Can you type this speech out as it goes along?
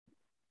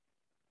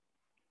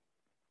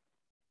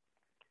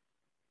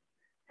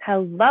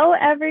Hello,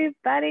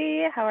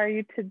 everybody. How are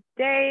you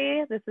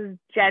today? This is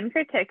Jen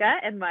Kertika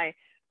and my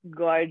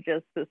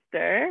gorgeous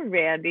sister,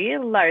 Randy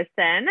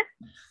Larson.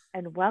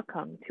 And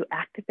welcome to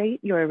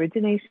Activate Your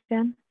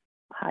Origination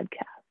podcast.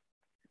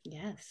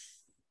 Yes.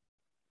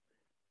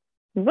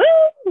 Woo!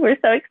 We're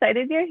so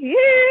excited you're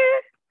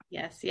here.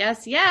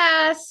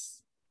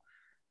 Yes.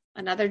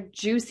 Another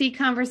juicy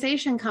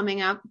conversation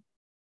coming up.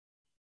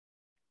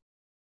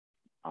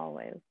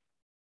 Always.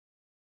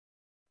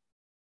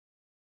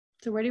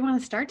 So where do you want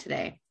to start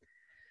today?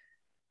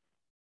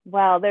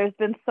 Well, there's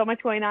been so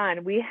much going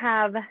on. We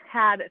have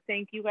had,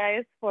 thank you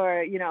guys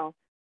for,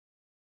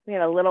 we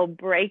had a little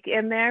break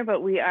in there,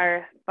 but we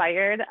are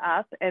fired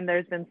up and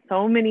there's been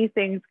so many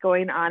things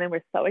going on and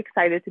we're so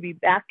excited to be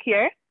back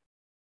here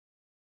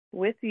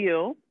with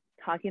you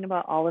talking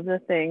about all of the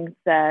things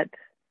that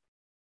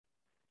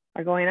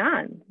are going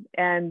on.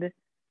 And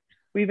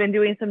we've been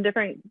doing some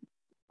different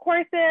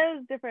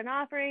courses, different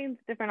offerings,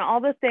 different all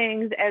the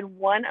things. And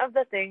one of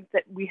the things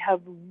that we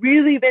have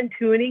really been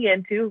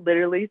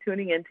literally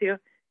tuning into,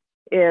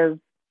 is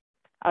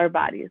our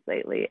bodies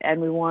lately.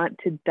 And we want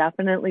to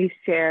definitely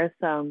share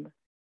some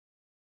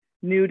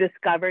new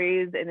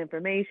discoveries and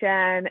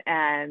information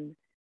and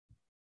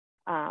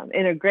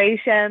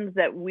integrations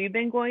that we've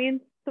been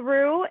going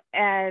through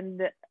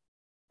and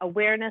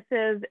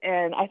awarenesses.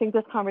 And I think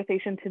this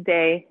conversation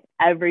today,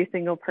 every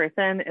single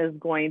person is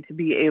going to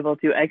be able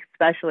to,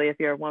 especially if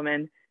you're a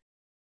woman,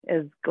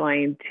 is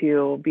going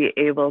to be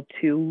able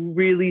to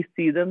really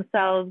see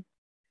themselves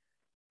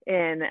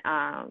in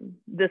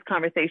this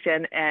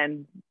conversation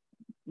and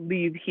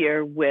leave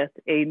here with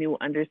a new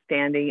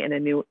understanding and a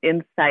new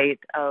insight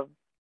of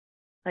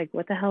like,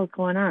 what the hell is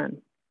going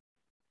on?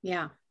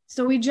 Yeah.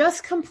 So we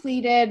just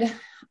completed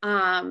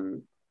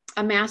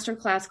a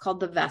masterclass called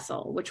The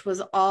Vessel, which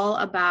was all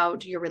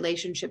about your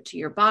relationship to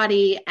your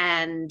body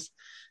and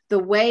the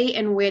way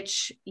in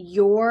which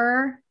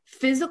your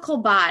physical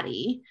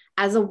body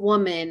as a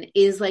woman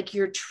is like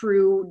your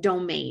true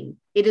domain.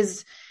 It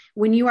is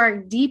when you are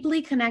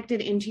deeply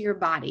connected into your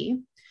body,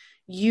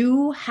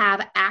 you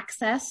have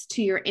access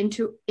to your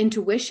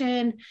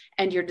intuition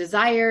and your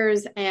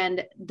desires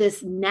and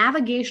this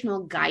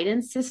navigational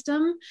guidance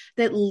system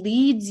that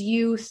leads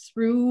you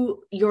through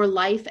your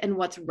life and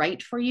what's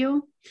right for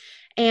you.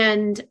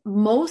 And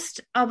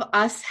most of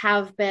us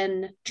have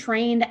been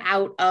trained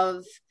out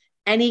of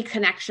any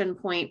connection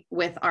point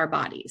with our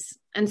bodies.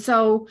 And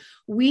so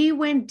we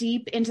went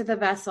deep into the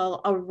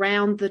vessel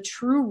around the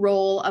true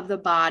role of the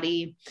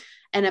body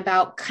and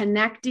about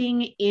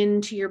connecting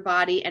into your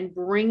body and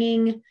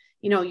bringing,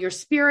 your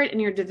spirit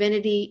and your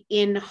divinity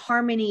in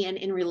harmony and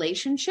in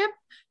relationship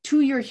to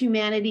your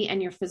humanity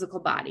and your physical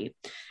body.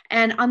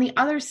 And on the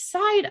other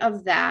side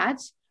of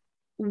that,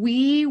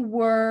 we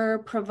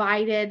were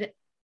provided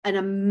an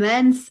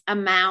immense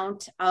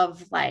amount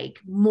of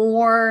like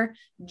more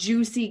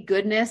juicy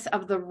goodness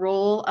of the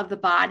role of the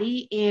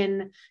body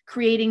in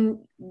creating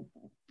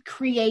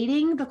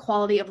the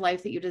quality of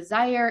life that you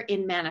desire,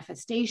 in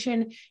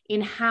manifestation,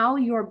 in how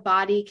your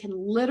body can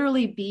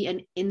literally be an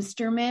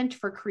instrument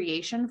for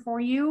creation for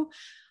you,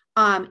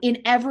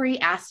 in every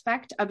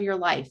aspect of your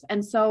life.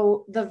 And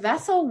so the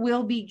vessel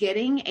will be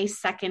getting a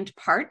second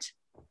part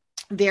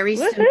very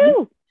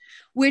soon,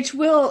 which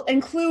will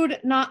include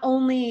not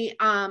only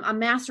a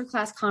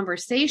masterclass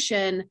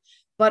conversation,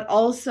 but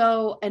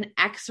also an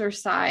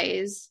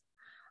exercise,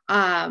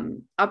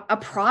 a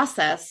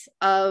process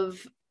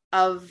of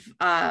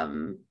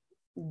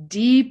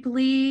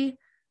deeply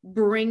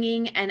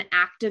bringing and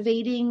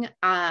activating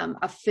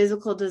a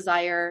physical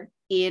desire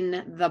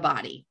in the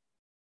body.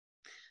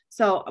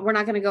 So we're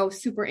not going to go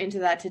super into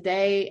that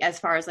today as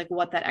far as like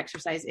what that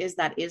exercise is.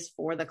 That is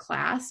for the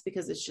class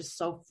because it's just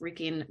so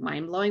freaking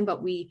mind blowing.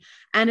 But we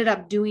ended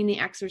up doing the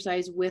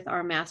exercise with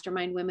our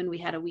mastermind women. We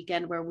had a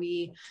weekend where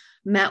we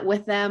met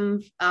with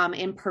them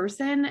in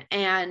person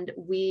and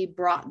we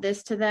brought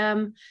this to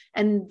them,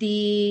 and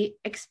the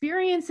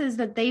experiences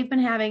that they've been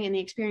having and the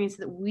experience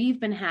that we've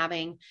been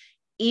having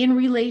in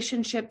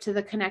relationship to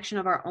the connection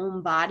of our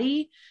own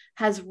body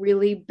has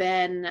really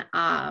been,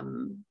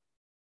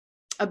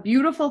 a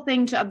beautiful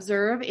thing to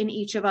observe in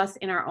each of us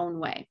in our own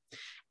way.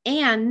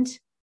 And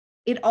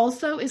it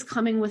also is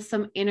coming with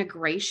some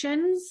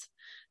integrations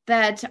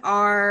that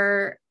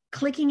are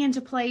clicking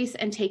into place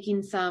and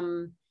taking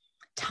some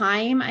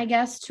time, I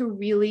guess, to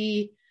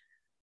really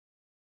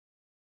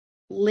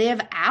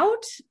live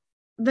out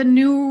the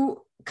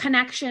new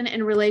connection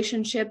and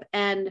relationship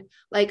and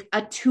like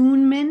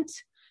attunement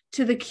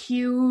to the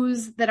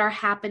cues that are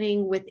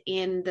happening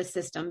within the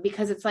system,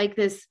 because it's like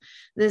this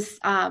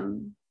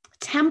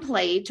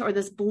template or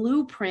this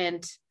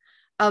blueprint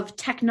of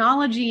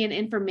technology and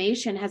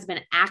information has been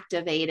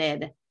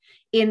activated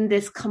in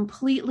this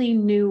completely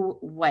new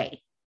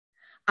way.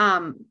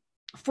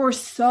 For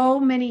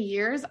so many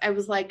years, I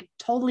was like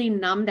totally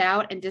numbed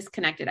out and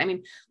disconnected. I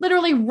mean,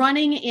 literally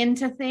running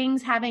into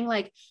things, having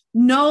like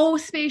no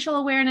spatial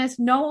awareness,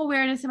 no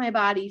awareness in my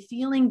body,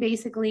 feeling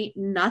basically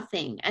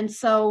nothing. And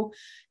so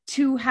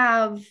to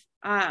have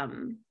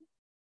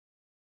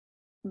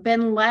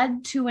been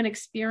led to an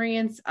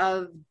experience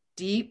of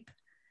deep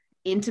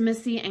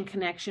intimacy and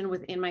connection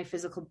within my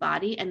physical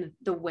body, and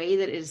the way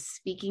that it is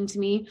speaking to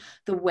me,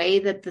 the way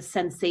that the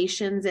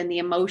sensations and the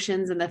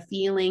emotions and the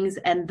feelings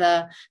and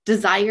the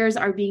desires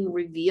are being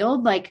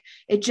revealed, like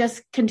it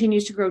just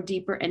continues to grow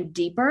deeper and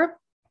deeper.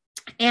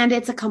 And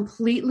it's a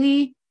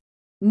completely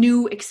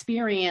new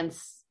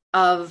experience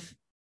of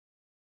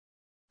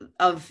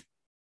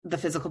the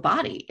physical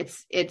body.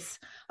 It's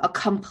a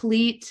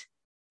complete,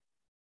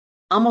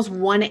 almost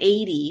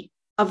 180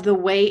 of the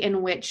way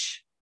in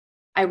which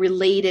I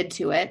related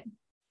to it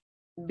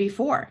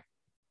before.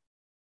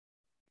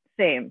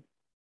 Same.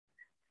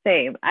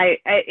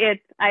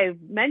 I've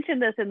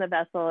mentioned this in the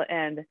vessel,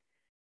 and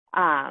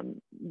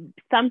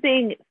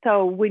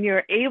so when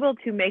you're able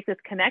to make this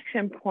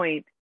connection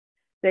point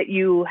that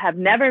you have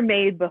never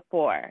made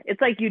before,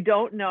 it's like you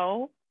don't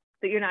know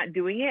that you're not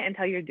doing it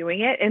until you're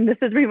doing it. And this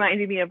is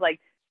reminding me of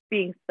like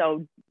being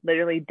so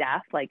literally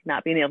deaf, like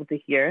not being able to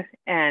hear.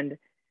 And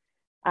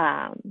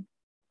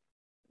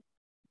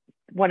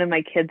one of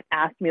my kids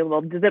asked me,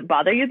 well, does it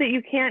bother you that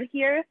you can't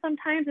hear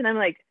sometimes? And I'm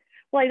like,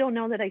 well, I don't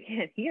know that I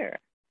can't hear.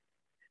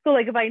 So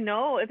like,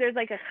 if there's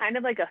like a kind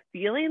of like a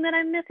feeling that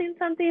I'm missing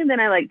something, then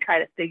I like try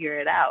to figure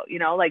it out,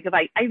 like if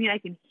I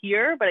can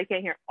hear, but I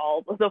can't hear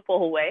all the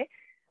full way.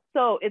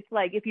 So it's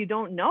like, if you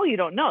don't know, you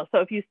don't know. So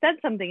if you said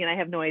something and I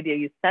have no idea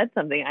you said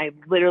something, I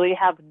literally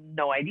have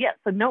no idea.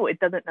 So no, it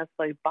doesn't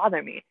necessarily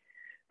bother me.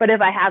 But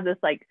if I have this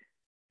like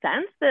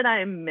sense that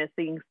I'm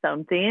missing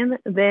something,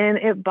 then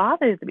it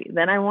bothers me.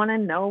 Then I want to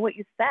know what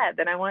you said.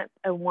 Then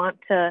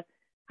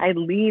I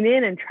lean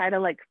in and try to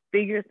like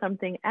figure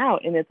something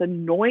out. And it's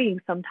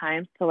annoying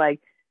sometimes to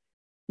like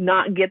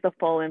not get the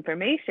full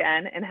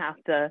information and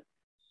have to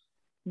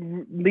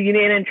lean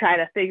in and try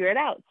to figure it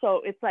out.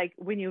 So it's like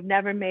when you've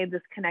never made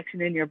this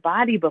connection in your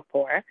body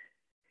before,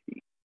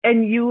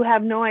 and you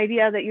have no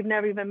idea that you've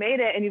never even made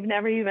it, and you've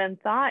never even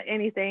thought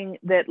anything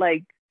that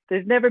like,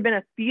 there's never been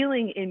a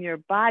feeling in your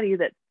body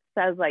that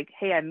says like,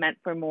 hey, I'm meant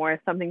for more.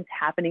 Something's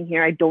happening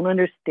here. I don't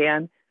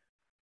understand.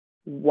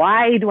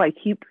 Why do I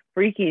keep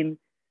freaking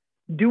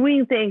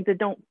doing things that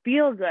don't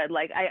feel good?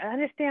 Like I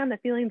understand the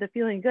feelings of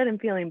feeling good and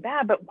feeling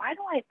bad, but why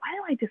do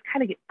I just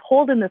kind of get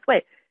pulled in this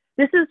way?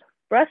 This is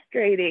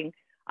frustrating.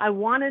 I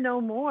want to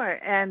know more.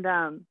 And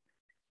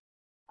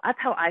that's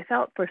how I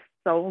felt for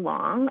so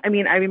long. I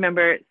mean, I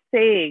remember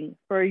saying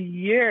for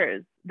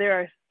years,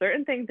 there are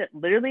certain things that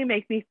literally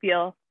make me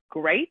feel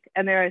great,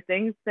 and there are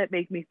things that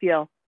make me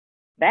feel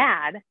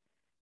bad.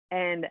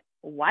 And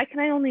why can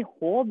I only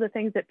hold the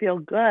things that feel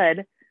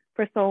good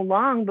for so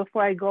long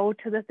before I go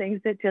to the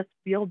things that just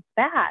feel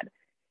bad?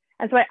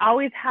 And so I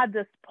always had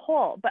this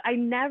pull, but I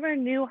never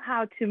knew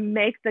how to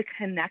make the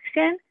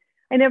connection.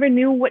 I never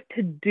knew what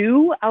to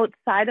do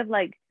outside of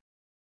like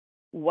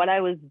what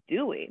I was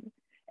doing.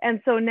 And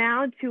so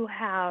now to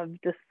have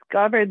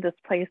discovered this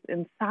place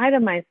inside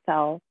of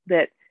myself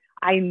that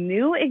I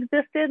knew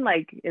existed,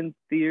 like in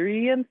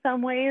theory in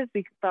some ways,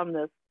 from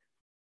this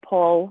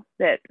pull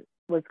that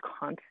was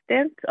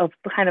constant of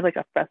kind of like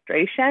a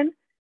frustration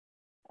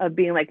of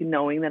being like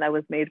knowing that I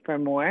was made for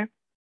more.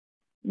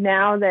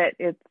 Now that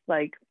it's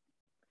like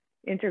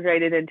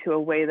integrated into a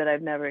way that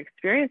I've never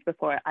experienced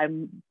before,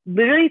 I'm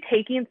literally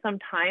taking some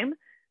time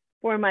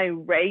for my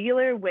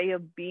regular way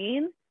of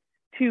being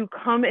to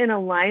come in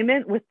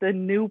alignment with the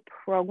new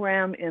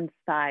program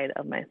inside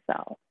of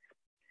myself.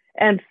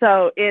 And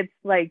so it's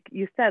like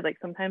you said, like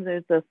sometimes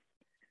there's this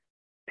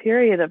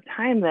period of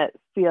time that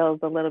feels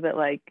a little bit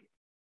like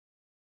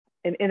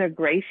an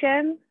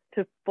integration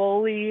to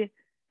fully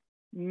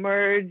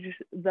merge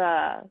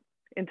the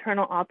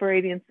internal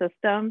operating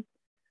system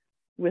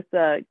with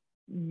the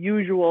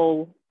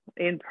usual,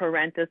 in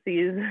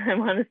parentheses, I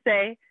want to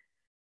say,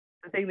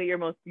 the thing that you're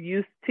most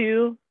used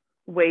to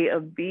way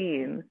of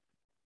being.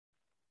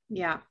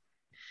 Yeah.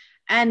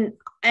 And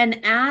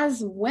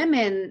as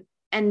women,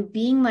 and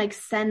being like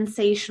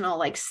sensational,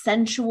 like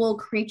sensual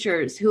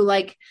creatures who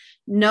like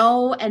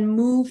know and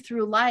move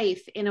through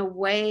life in a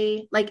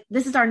way, like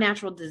this is our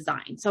natural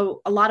design.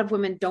 So a lot of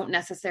women don't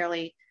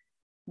necessarily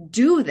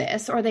do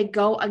this, or they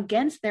go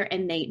against their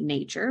innate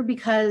nature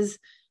because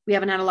we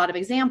haven't had a lot of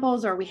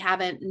examples, or we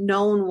haven't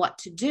known what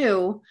to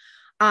do.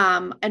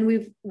 And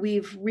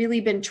we've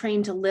really been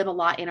trained to live a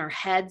lot in our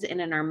heads and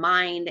in our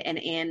mind and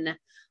in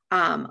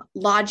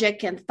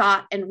logic and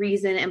thought and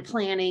reason and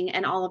planning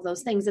and all of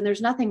those things. And there's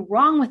nothing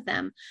wrong with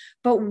them.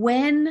 But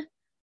when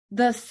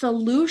the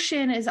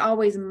solution is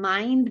always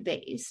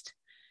mind-based,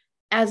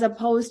 as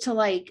opposed to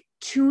like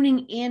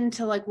tuning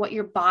into like what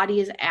your body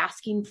is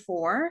asking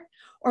for,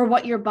 or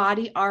what your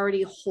body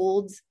already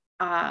holds,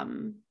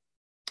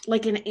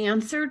 like an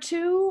answer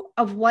to,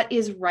 of what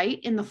is right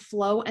in the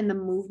flow and the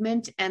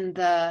movement and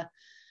the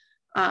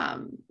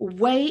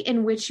way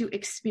in which you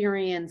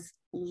experience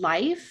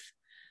life,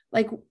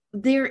 like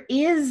there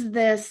is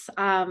this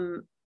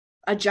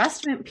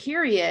adjustment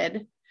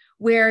period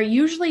where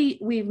usually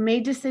we've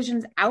made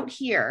decisions out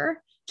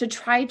here to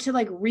try to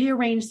like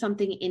rearrange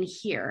something in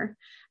here.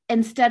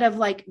 instead of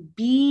like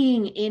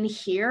being in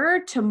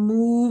here to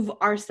move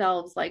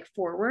ourselves like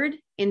forward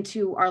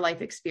into our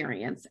life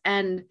experience.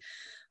 And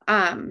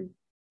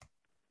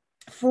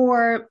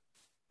for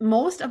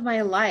most of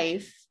my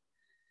life,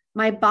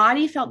 my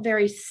body felt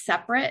very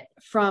separate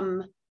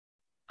from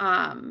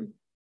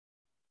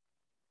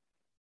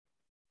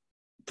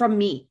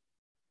me.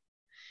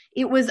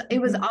 It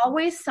was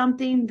always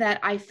something that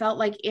I felt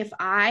like if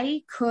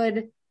I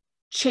could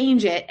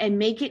change it and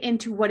make it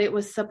into what it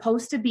was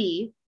supposed to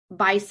be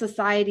by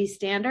society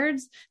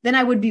standards, then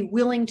I would be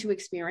willing to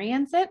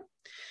experience it.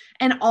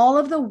 And all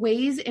of the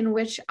ways in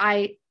which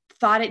I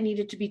thought it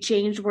needed to be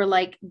changed were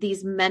like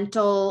these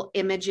mental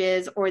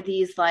images or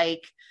these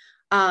like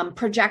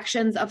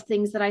projections of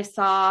things that I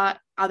saw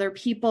other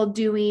people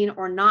doing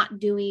or not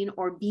doing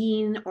or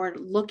being or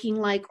looking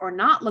like or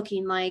not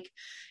looking like.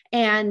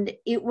 And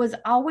it was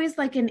always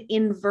like an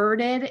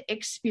inverted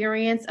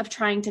experience of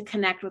trying to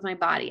connect with my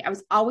body. I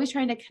was always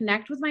trying to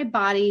connect with my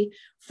body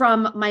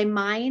from my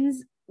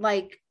mind's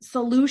like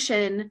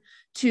solution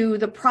to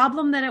the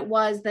problem that it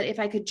was, that if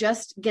I could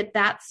just get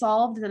that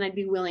solved, then I'd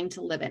be willing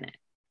to live in it.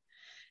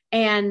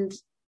 And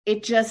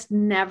it just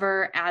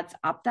never adds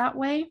up that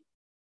way.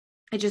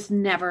 It just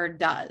never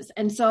does.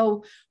 And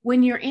so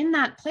when you're in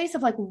that place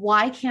of like,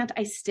 why can't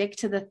I stick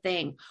to the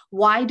thing?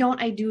 Why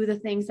don't I do the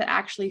things that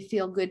actually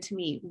feel good to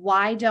me?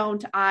 Why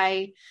don't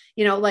I,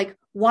 like,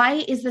 why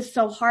is this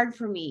so hard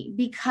for me?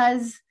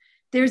 Because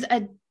there's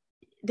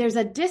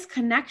a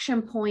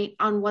disconnection point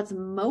on what's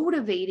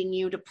motivating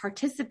you to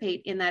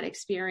participate in that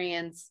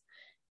experience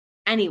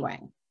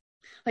anyway.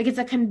 Like it's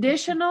a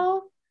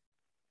conditional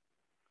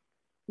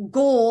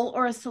goal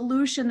or a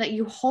solution that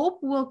you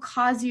hope will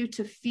cause you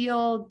to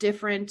feel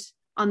different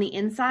on the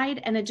inside,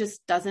 and it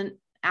just doesn't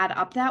add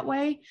up that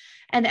way.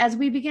 And as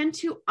we begin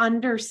to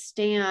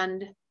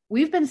understand,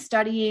 we've been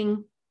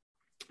studying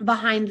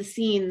behind the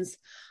scenes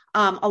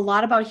a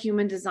lot about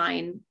human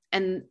design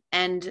and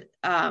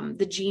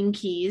the gene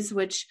keys,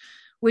 which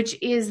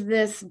is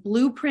this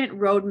blueprint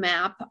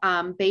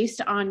roadmap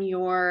based on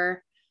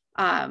your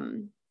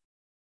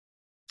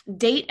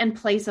date and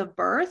place of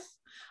birth,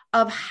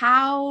 of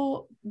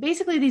how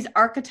basically these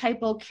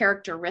archetypal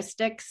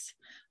characteristics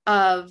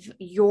of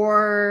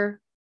your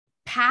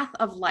path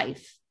of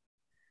life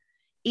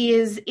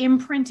is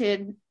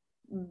imprinted,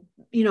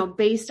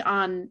 based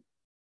on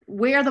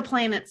where the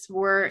planets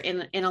were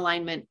in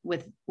alignment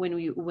with when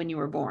you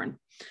were born.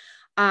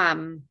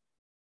 And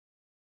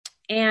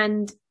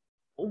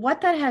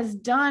what that has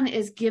done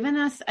is given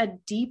us a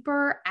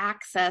deeper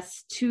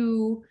access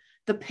to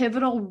the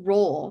pivotal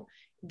role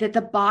that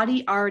the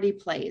body already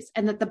plays,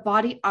 and that the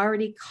body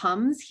already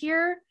comes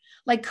here,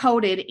 like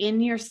coded in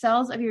your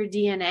cells of your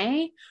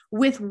DNA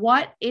with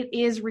what it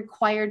is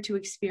required to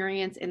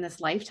experience in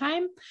this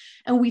lifetime.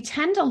 And we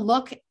tend to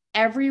look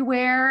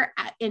everywhere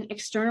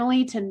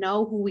externally to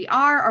know who we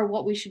are or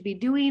what we should be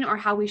doing or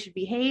how we should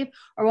behave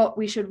or what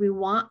we should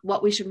want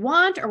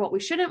or what we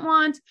shouldn't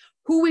want,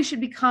 who we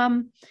should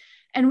become.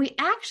 And we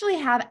actually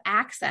have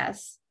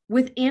access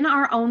within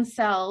our own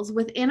cells,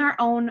 within our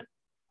own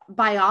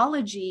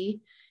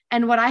biology,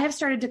 and what I have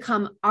started to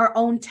come our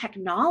own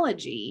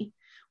technology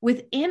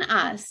within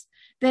us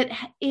that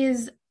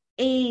is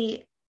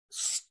a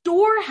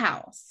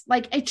storehouse,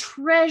 like a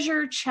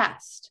treasure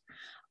chest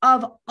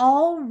of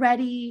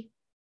already,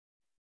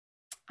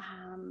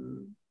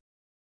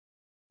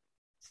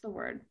 what's the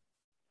word?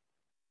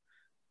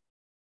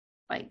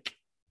 Like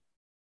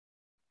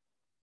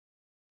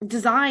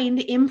designed,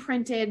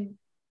 imprinted,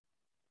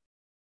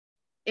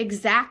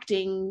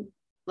 exacting,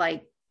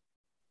 like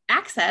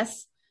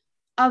access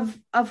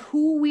of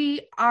who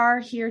we are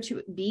here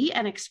to be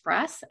and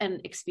express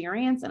and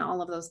experience and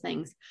all of those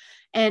things.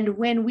 And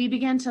when we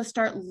begin to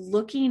start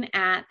looking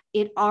at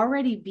it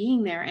already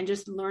being there and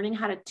just learning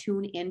how to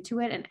tune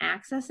into it and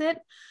access it,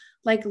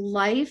 like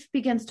life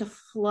begins to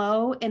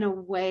flow in a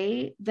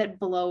way that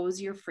blows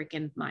your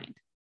freaking mind.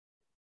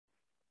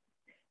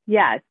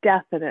 Yeah,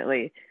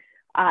 definitely.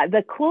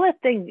 The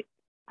coolest thing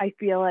I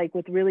feel like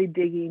with really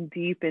digging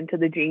deep into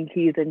the gene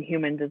keys and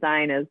human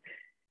design is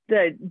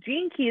the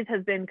gene keys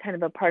has been kind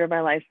of a part of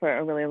our life for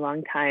a really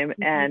long time.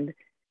 Mm-hmm. And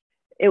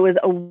it was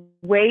a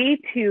way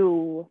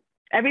to,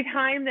 every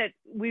time that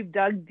we've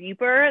dug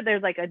deeper,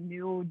 there's like a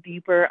new,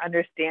 deeper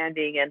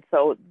understanding. And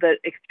so the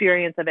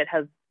experience of it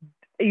has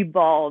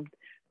evolved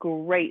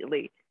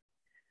greatly.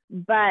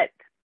 But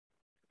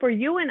for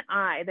you and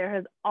I, there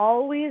has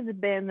always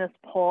been this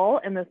pull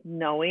and this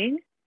knowing.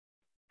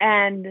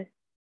 And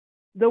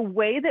the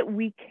way that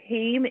we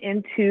came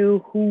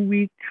into who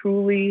we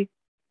truly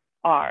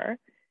are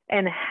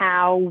and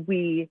how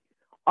we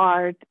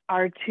are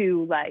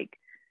to, like,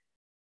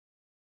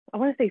 I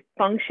want to say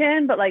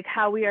function, but like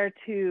how we are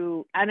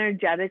to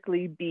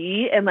energetically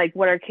be, and like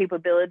what our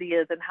capability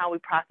is and how we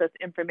process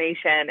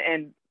information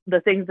and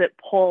the things that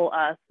pull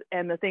us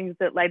and the things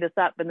that light us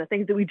up and the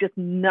things that we just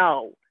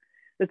know,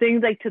 the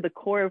things like to the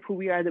core of who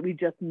we are that we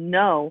just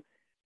know,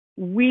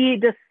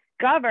 we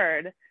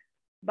discovered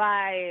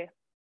by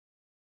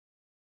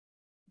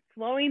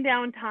slowing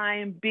down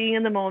time, being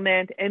in the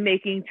moment, and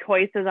making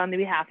choices on the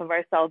behalf of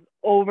ourselves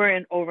over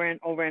and over and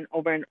over and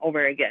over and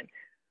over again.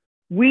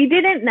 We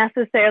didn't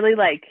necessarily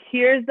like,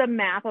 here's the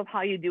map of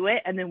how you do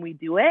it, and then we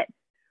do it.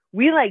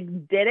 We like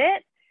did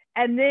it,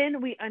 and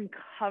then we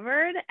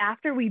uncovered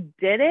after we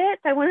did it,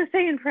 I want to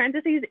say in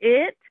parentheses,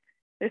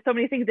 there's so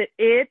many things that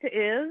it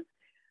is.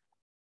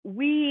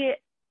 We,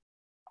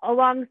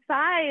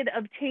 alongside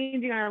of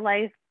changing our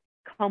life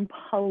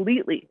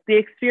completely, the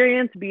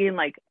experience being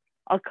like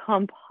a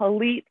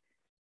complete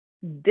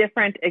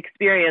different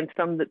experience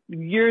from the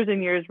years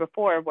and years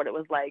before of what it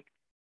was like,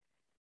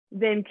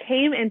 then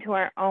came into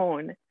our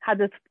own, had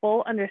this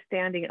full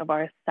understanding of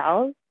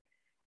ourselves,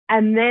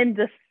 and then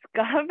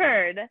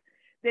discovered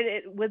that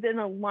it was in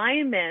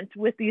alignment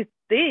with these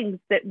things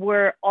that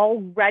were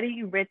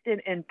already written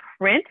in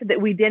print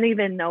that we didn't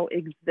even know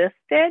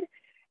existed.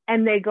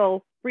 And they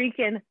go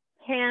freaking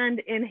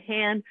hand in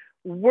hand,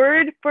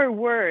 word for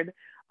word,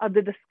 of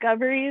the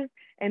discoveries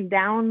and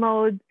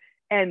downloads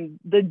and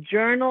the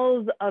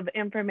journals of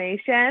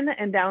information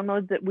and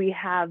downloads that we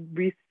have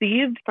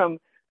received from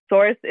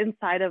source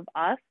inside of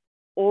us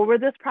over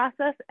this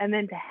process. And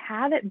then to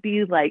have it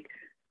be like,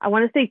 I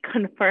want to say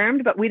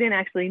confirmed, but we didn't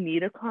actually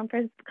need a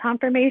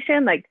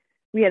confirmation. Like,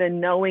 we had a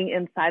knowing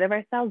inside of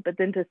ourselves, but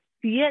then to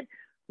see it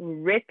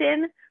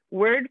written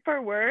word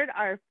for word,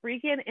 our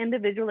freaking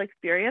individual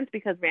experience,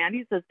 because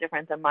Randy's is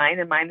different than mine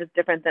and mine is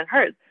different than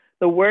hers.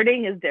 The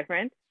wording is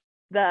different.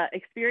 The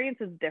experience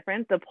is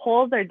different. The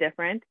polls are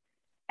different.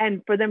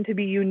 And for them to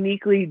be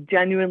uniquely,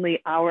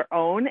 genuinely our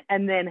own,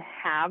 and then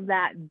have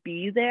that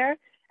be there,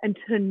 and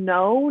to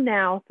know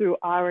now through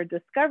our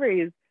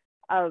discoveries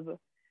of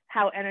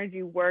how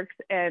energy works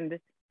and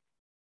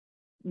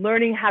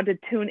learning how to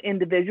tune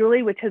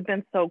individually, which has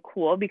been so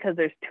cool because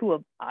there's two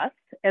of us.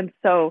 And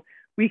so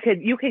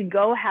you can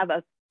go have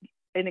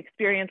an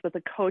experience with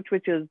a coach,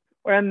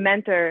 or a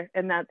mentor,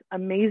 and that's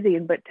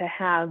amazing. But to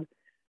have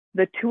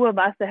the two of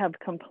us that have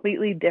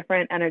completely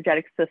different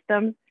energetic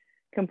systems,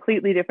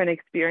 completely different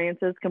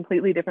experiences,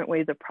 completely different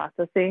ways of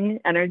processing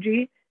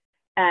energy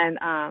and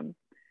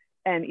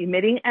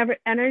emitting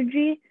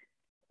energy,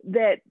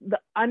 that the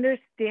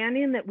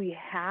understanding that we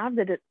have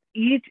that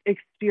each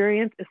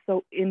experience is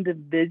so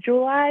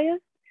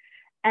individualized,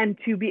 and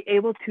to be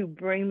able to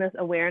bring this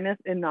awareness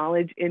and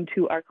knowledge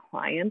into our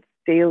clients'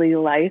 daily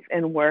life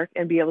and work,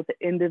 and be able to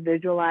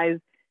individualize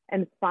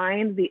and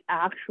find the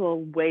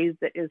actual ways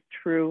that is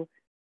true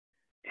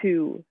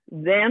to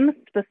them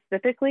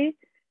specifically,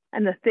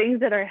 and the things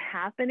that are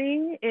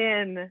happening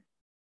in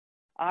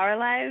our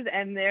lives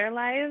and their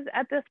lives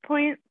at this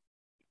point,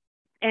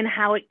 and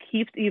how it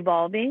keeps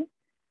evolving,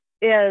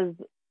 is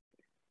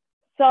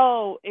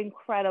so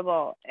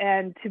incredible.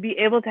 And to be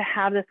able to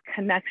have this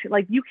connection,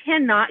 like, you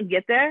cannot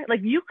get there.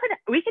 Like,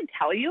 we can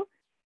tell you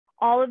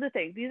all of the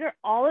things. These are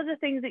all of the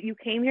things that you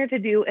came here to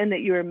do and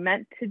that you were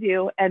meant to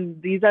do.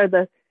 And these are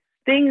the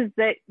things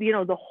that,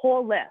 the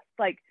whole list,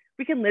 like,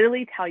 we can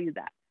literally tell you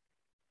that.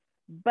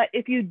 But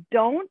if you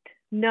don't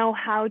know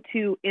how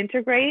to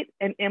integrate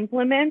and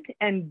implement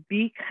and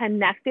be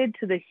connected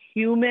to the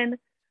human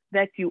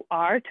that you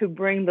are, to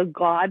bring the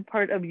God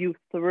part of you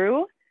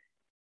through,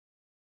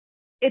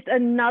 it's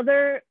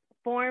another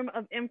form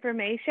of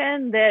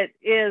information that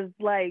is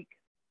like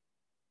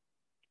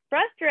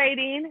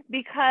frustrating,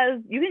 because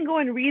you can go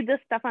and read this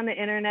stuff on the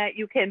internet.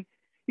 You can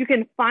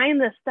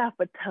find this stuff,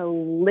 but to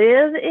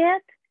live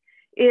it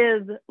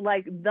is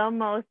like the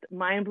most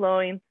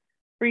mind-blowing,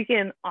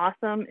 freaking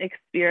awesome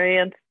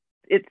experience.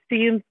 It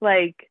seems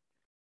like,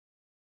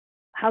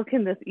 how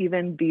can this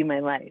even be my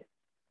life?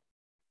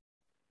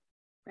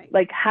 Right.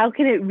 Like, how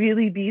can it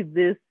really be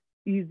this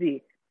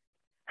easy?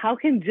 How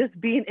can just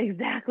being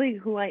exactly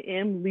who I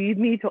am lead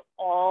me to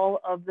all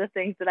of the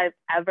things that I've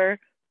ever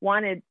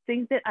wanted,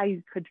 things that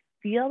I could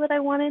feel that I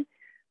wanted,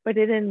 but I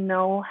didn't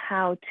know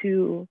how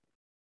to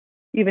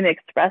even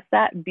express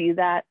that, be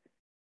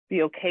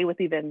okay with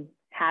even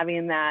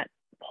having that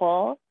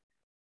pull,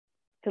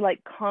 to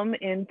like come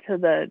into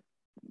the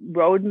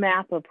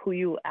roadmap of who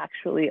you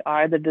actually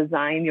are, the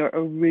design, your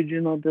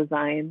original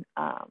design,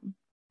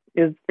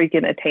 is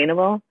freaking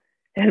attainable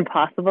and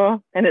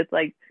possible. And it's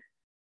like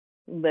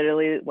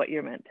literally what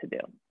you're meant to do.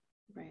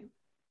 Right.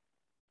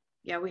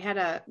 Yeah. We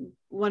had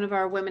one of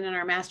our women in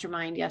our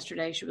mastermind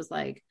yesterday. She was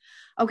like,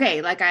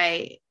 okay, like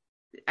I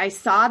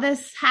saw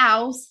this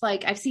house,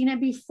 like I've seen it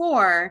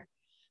before,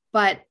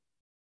 but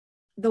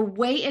the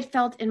way it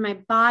felt in my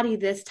body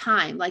this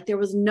time, like there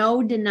was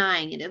no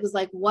denying it. It was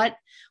like what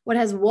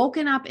has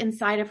woken up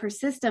inside of her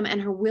system, and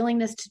her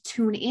willingness to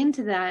tune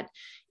into that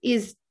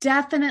is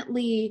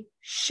definitely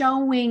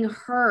showing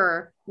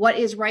her what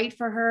is right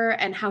for her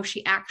and how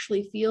she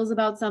actually feels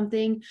about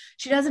something.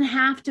 She doesn't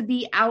have to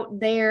be out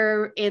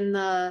there in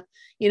the,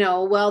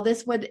 well,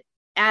 this would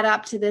add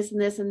up to this and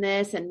this and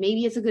this, and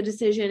maybe it's a good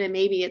decision and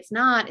maybe it's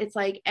not. It's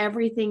like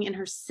everything in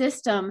her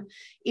system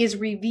is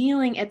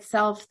revealing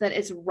itself that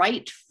it's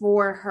right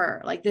for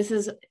her. Like, this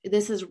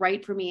is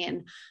right for me.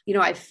 And,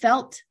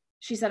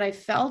 she said, I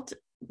felt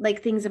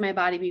like things in my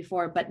body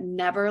before, but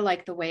never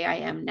like the way I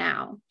am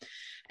now.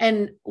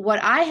 And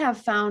what I have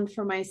found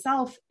for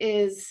myself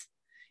is,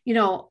 you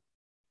know,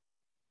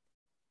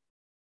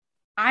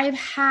 I've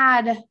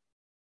had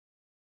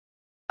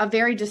a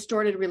very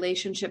distorted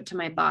relationship to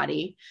my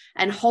body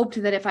and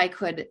hoped that if I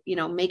could, you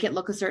know, make it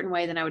look a certain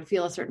way, then I would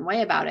feel a certain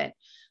way about it.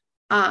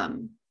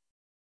 And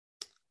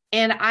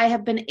I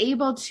have been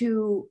able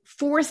to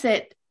force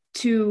it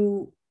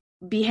to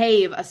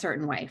behave a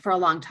certain way for a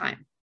long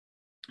time,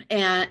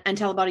 and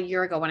until about a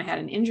year ago when I had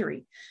an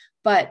injury.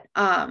 But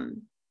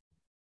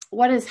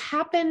what has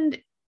happened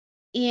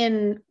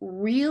in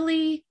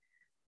really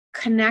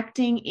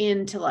connecting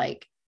into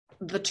like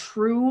the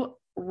true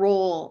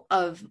role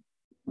of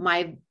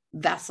my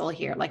vessel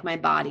here, like my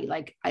body,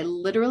 like I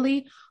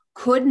literally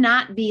could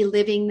not be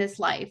living this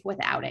life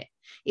without it.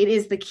 It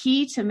is the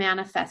key to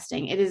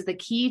manifesting. It is the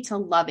key to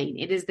loving.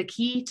 It is the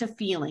key to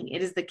feeling.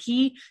 It is the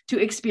key to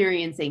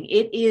experiencing.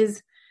 It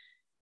is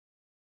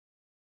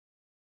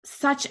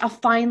such a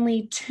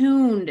finely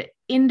tuned,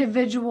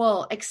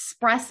 individual,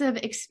 expressive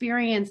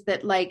experience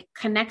that like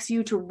connects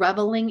you to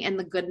reveling in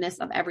the goodness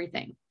of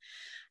everything.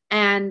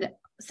 And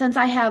since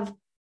I have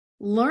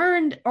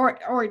learned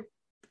or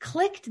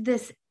clicked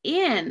this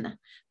in,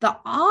 the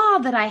awe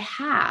that I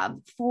have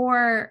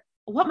for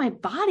what my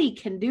body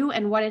can do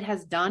and what it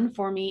has done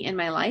for me in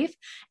my life,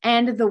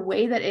 and the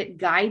way that it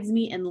guides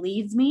me and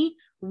leads me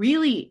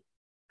really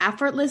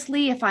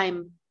effortlessly if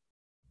I'm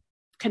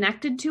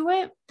connected to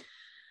it,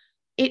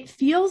 it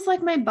feels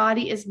like my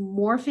body is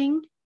morphing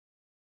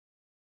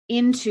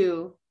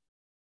into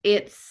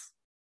its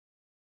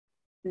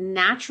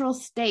natural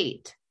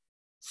state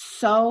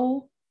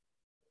so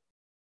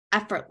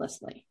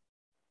effortlessly.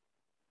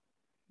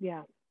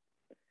 Yeah.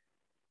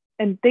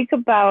 And think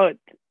about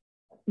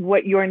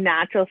what your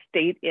natural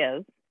state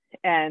is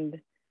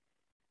and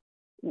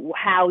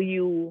how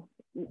you,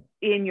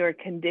 in your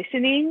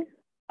conditioning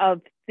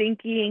of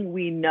thinking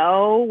we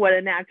know what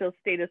a natural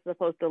state is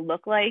supposed to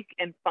look like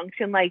and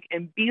function like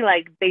and be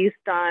like based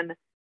on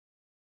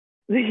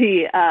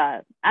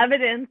the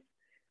evidence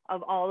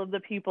of all of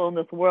the people in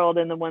this world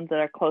and the ones that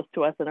are close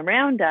to us and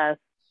around us,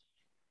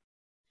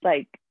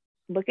 like,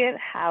 look at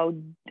how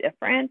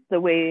different the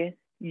way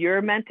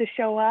you're meant to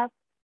show up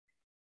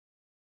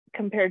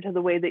compared to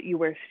the way that you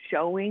were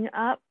showing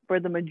up for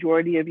the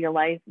majority of your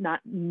life, not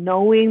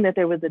knowing that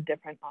there was a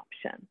different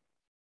option.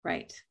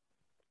 Right.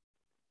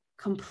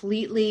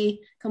 Completely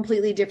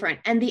different.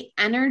 And the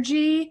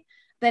energy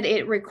that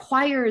it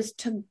requires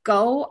to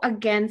go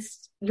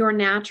against your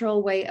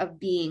natural way of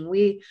being.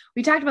 We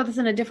talked about this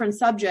in a different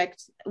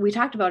subject. We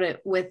talked about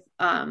it with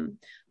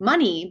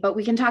money, but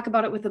we can talk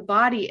about it with the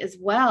body as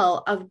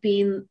well, of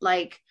being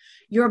like,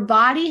 your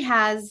body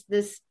has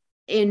this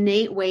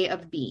innate way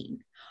of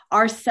being.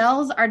 Our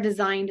cells are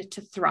designed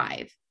to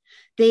thrive.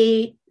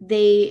 They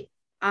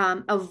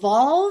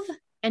evolve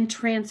and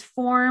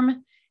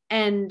transform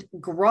and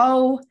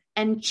grow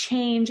and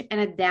change and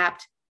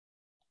adapt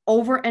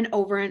over and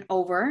over and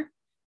over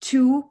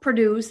to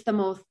produce the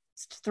most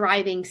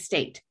thriving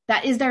state.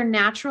 That is their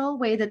natural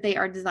way that they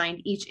are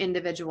designed, each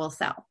individual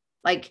cell.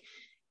 Like,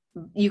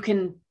 you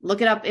can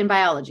look it up in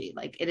biology.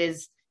 Like, it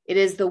is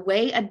the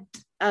way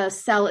a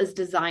cell is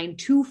designed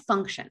to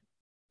function.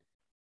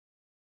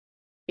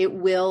 It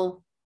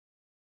will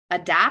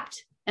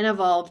adapt and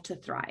evolve to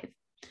thrive.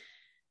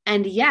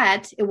 And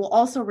yet it will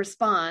also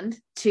respond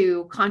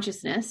to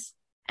consciousness,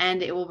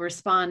 and it will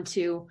respond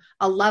to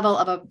a level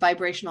of a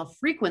vibrational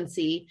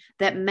frequency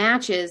that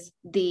matches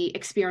the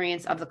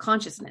experience of the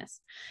consciousness.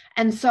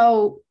 And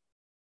so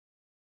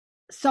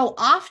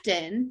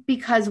often,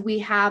 because we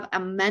have a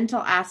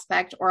mental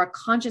aspect or a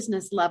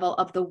consciousness level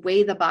of the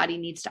way the body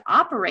needs to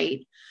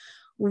operate,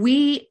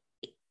 we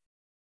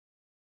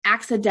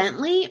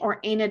accidentally or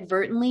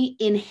inadvertently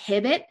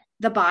inhibit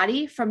the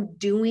body from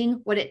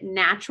doing what it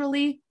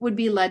naturally would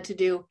be led to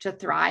do to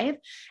thrive.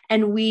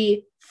 And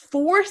we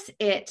force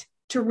it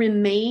to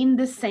remain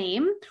the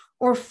same,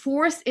 or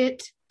force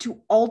it to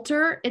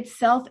alter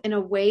itself in a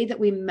way that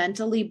we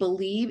mentally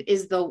believe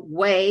is the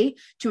way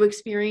to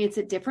experience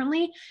it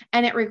differently.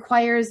 And it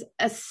requires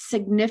a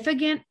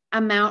significant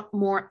amount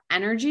more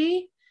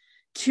energy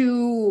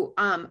to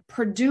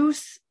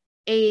produce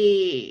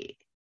a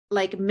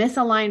like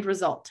misaligned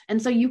result.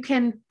 And so you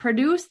can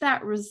produce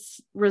that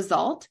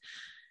result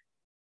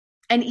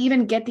and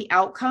even get the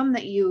outcome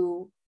that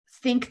you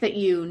think that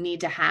you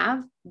need to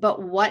have.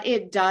 But what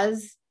it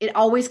does, it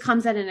always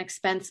comes at an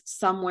expense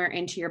somewhere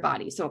into your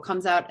body. So it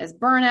comes out as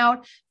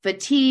burnout,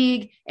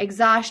 fatigue,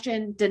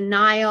 exhaustion,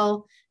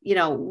 denial,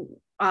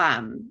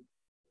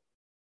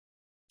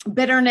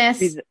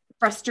 bitterness,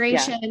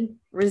 frustration,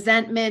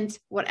 resentment,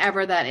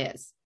 whatever that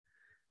is.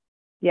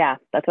 Yeah,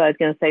 that's what I was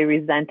going to say,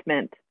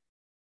 resentment.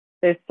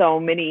 There's so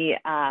many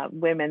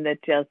women that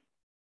just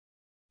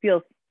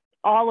feel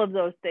all of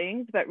those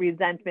things, but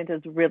resentment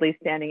is really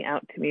standing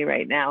out to me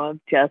right now, of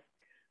just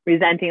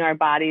resenting our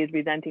bodies,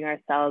 resenting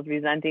ourselves,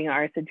 resenting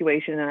our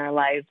situation in our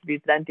lives,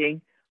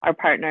 resenting our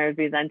partners,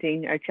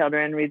 resenting our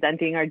children,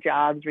 resenting our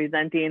jobs,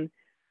 resenting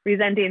our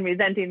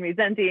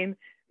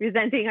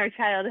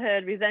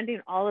childhood,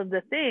 resenting all of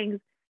the things.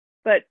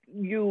 but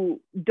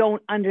you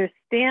don't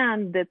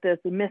understand that this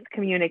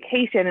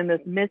miscommunication and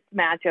this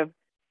mismatch of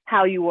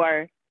how you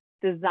are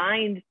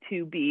designed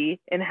to be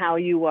and how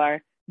you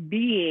are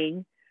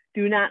being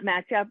do not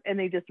match up, and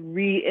they just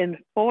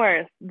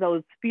reinforce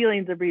those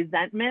feelings of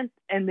resentment.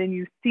 And then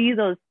you see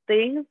those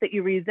things that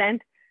you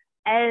resent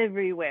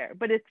everywhere,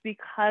 but it's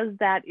because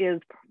that is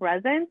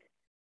present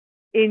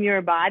in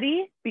your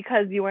body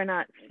because you are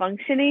not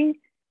functioning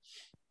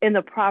in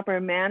the proper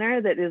manner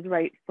that is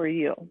right for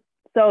you.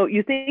 So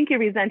you think you're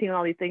resenting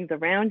all these things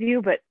around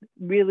you, but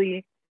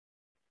really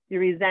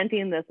you're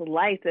resenting this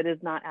life that is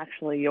not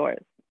actually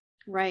yours.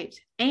 Right.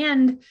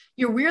 And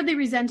you're weirdly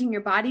resenting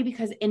your body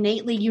because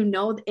innately, you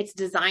know, it's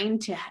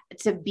designed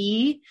to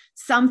be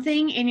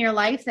something in your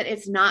life that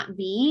it's not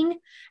being.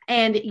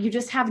 And you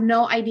just have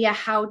no idea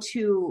how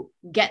to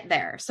get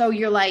there. So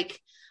you're like,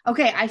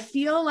 okay, I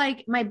feel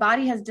like my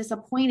body has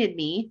disappointed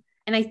me.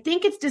 And I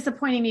think it's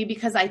disappointing me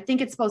because I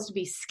think it's supposed to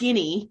be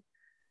skinny,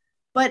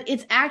 but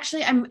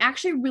I'm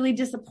actually really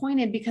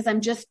disappointed because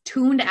I'm just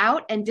tuned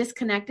out and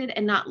disconnected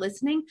and not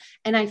listening.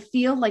 And I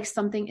feel like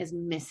something is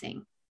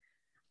missing.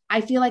 I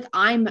feel like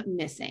I'm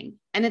missing.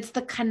 And it's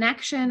the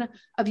connection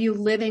of you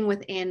living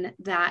within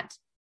that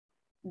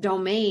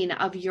domain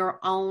of your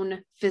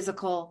own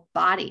physical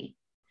body.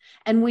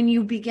 And when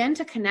you begin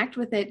to connect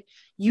with it,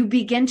 you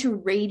begin to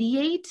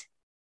radiate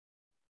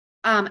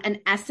an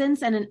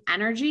essence and an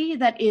energy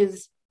that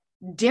is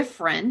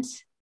different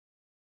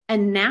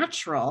and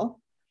natural.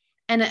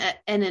 And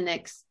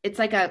it's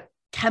like a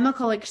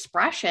chemical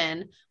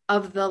expression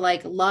of the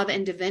like love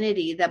and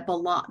divinity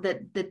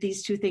that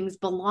these two things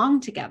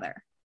belong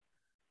together.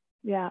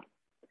 Yeah.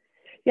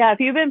 Yeah.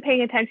 If you've been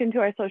paying attention to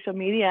our social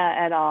media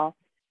at all,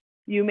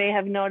 you may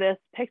have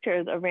noticed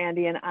pictures of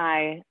Randy and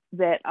I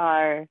that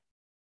are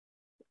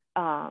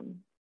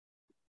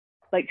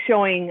like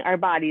showing our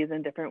bodies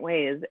in different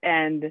ways.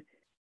 And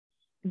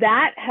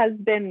that has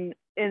been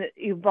an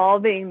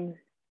evolving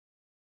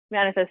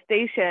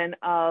manifestation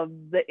of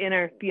the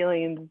inner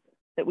feelings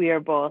that we are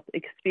both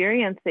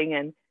experiencing.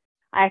 And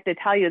I have to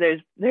tell you,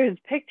 there's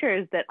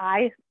pictures that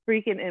I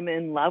freaking am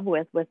in love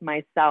with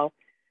myself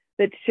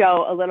that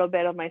show a little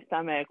bit of my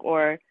stomach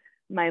or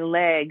my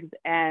legs.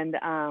 And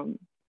I'm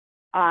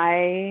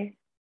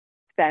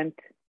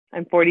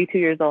 42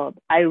 years old.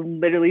 I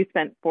literally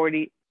spent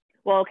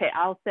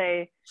I'll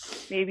say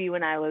maybe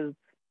when I was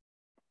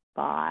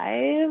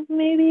 5,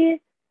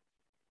 maybe.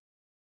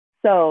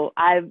 So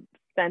I've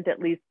spent at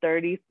least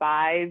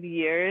 35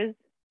 years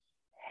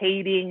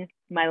hating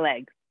my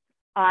legs.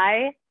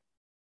 I,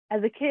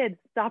 as a kid,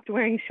 stopped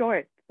wearing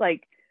shorts.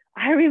 Like,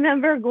 I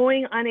remember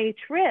going on a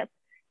trip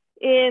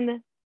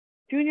in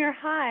junior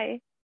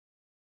high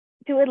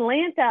to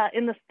Atlanta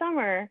in the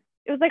summer.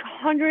 It was like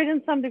 100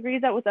 and some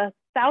degrees. That was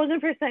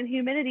 1,000%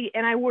 humidity.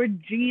 And I wore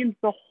jeans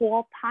the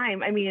whole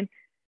time. I mean,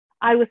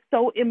 I was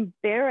so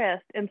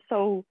embarrassed. And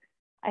so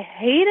I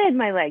hated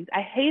my legs.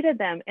 I hated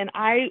them. And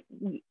I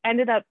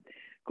ended up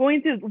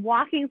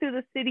walking through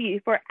the city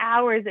for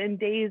hours and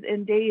days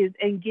and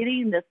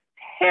getting this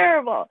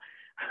terrible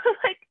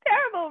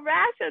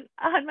rash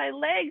on my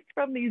legs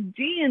from these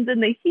jeans in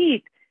the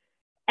heat.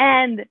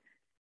 And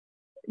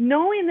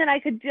knowing that I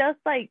could just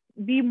like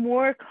be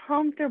more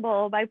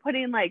comfortable by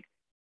putting like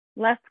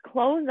less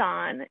clothes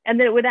on, and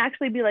that it would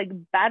actually be like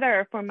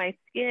better for my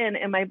skin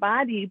and my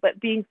body, but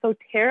being so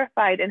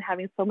terrified and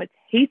having so much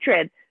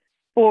hatred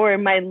for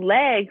my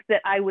legs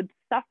that I would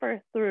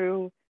suffer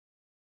through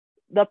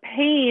the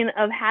pain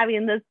of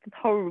having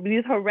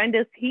these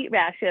horrendous heat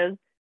rashes,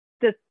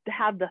 to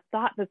have the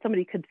thought that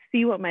somebody could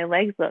see what my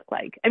legs look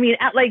like. I mean,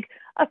 at like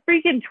a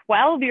freaking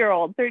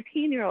 12-year-old,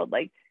 13-year-old,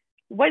 like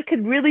what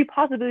could really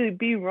possibly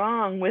be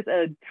wrong with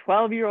a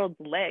 12-year-old's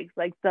legs?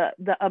 Like the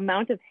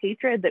amount of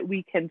hatred that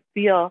we can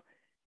feel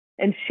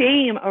and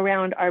shame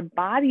around our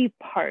body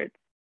parts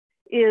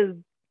is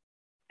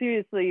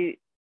seriously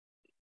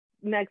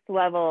next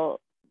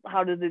level.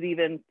 How does it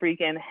even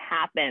freaking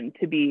happen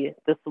to be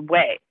this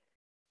way?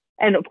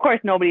 And of course,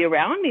 nobody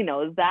around me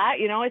knows that,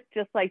 it's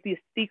just like these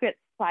secret,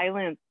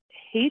 silent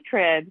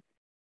hatred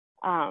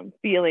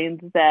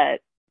feelings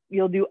that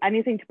you'll do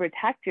anything to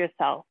protect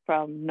yourself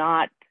from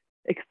not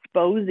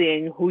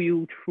exposing who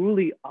you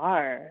truly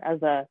are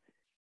as a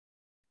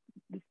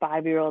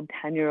 5-year-old,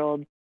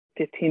 10-year-old,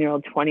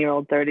 15-year-old,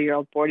 20-year-old,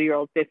 30-year-old,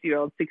 40-year-old,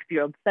 50-year-old,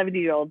 60-year-old,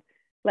 70-year-old.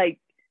 Like,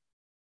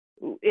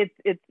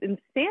 it's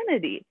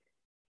insanity.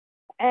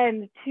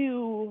 And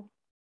to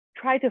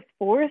try to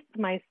force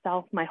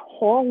myself my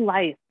whole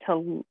life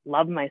to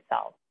love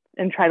myself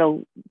and try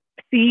to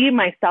see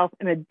myself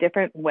in a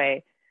different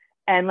way.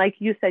 And like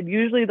you said,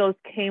 usually those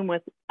came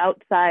with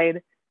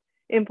outside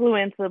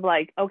influence of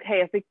like,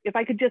 okay, if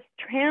I could just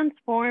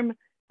transform,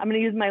 I'm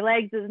going to use my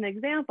legs as an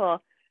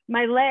example,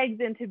 my legs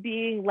into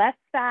being less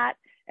fat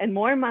and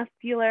more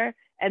muscular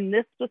and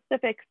this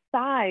specific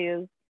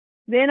size,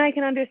 then I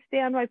can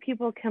understand why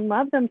people can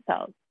love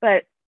themselves.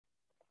 But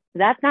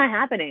that's not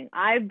happening.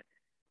 I've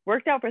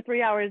worked out for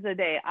 3 hours a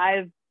day.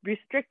 I've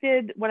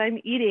restricted what I'm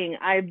eating.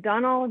 I've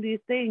done all of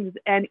these things.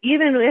 And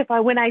even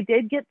when I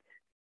did get,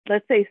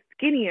 let's say,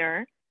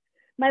 skinnier,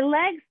 my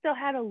legs still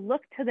had a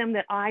look to them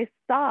that I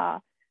saw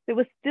that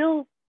was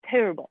still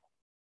terrible.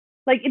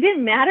 Like, it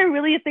didn't matter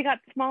really if they got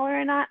smaller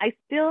or not. I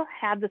still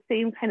had the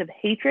same kind of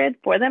hatred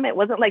for them. It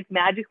wasn't like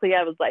magically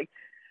I was like,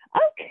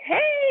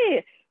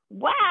 okay,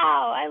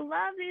 wow, I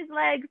love these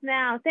legs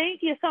now.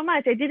 Thank you so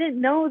much. I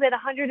didn't know that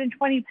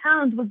 120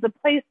 pounds was the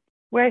place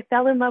where I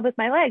fell in love with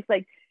my legs.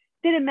 Like,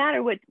 didn't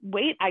matter what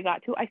weight I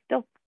got to, I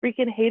still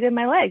freaking hated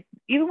my legs.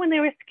 Even when they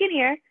were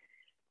skinnier,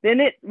 then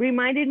it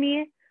reminded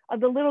me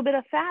of the little bit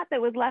of fat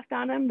that was left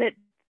on them that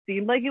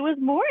seemed like it was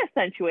more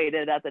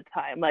accentuated at the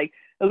time. Like,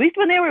 at least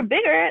when they were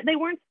bigger, they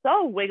weren't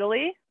so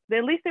wiggly.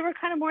 At least they were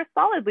kind of more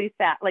solidly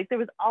fat. Like, there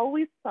was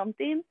always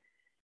something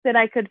that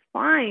I could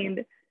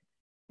find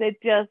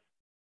that just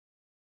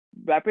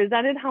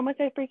represented how much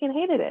I freaking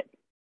hated it.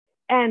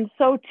 And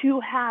so to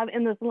have,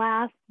 in this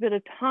last bit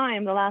of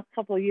time, the last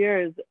couple of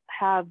years,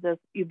 have this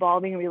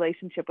evolving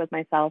relationship with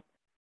myself,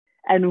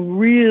 and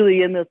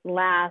really in this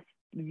last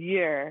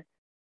year,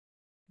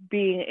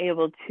 being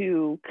able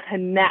to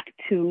connect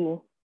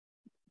to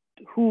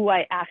who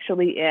I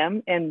actually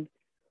am and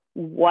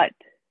what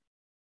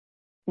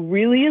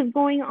really is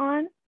going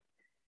on.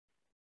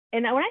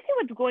 And when I say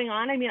what's going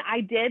on, I mean,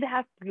 I did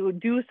have to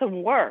do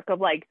some work of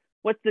like,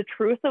 what's the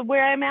truth of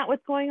where I'm at,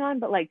 what's going on,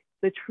 but like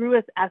the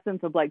truest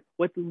essence of like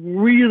what's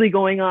really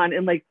going on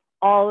and like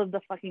all of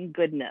the fucking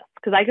goodness.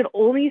 Because I could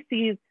only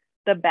see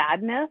the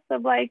badness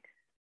of like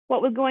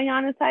what was going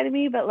on inside of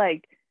me, but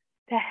like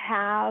to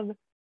have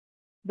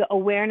the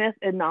awareness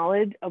and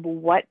knowledge of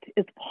what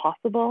is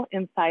possible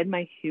inside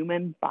my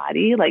human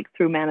body, like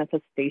through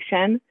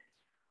manifestation,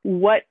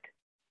 what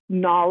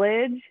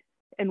knowledge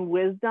and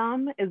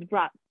wisdom is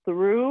brought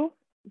through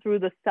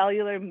the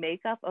cellular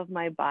makeup of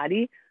my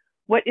body,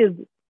 what is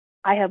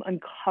I have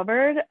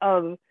uncovered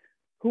of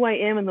who I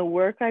am and the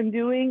work I'm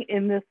doing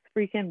in this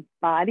freaking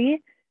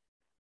body.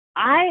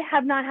 I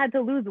have not had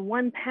to lose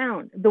 1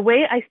 pound. The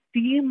way I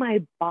see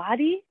my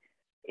body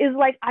is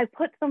like I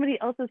put somebody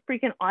else's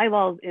freaking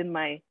eyeballs in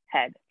my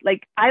head.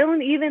 Like, I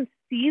don't even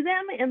see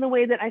them in the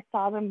way that I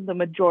saw them the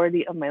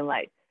majority of my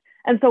life.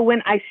 And so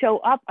when I show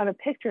up on a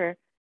picture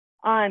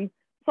on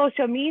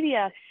social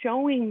media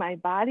showing my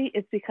body,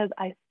 it's because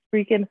I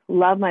freaking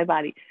love my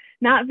body.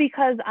 Not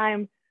because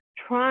I'm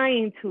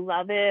trying to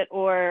love it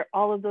or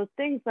all of those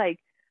things. Like,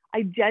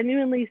 I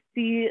genuinely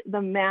see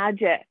the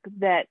magic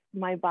that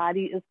my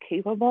body is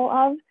capable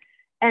of.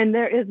 And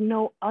there is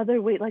no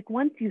other way. Like,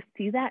 once you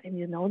see that and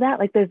you know that,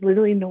 like, there's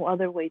literally no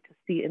other way to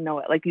see and know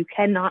it. Like, you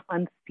cannot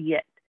unsee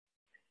it.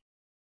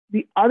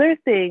 The other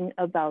thing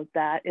about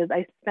that is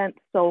I spent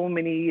so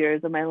many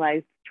years of my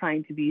life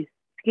trying to be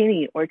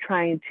skinny or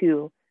trying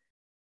to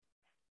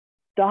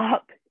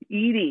stop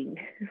eating,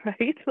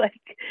 right?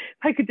 Like, if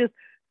I could just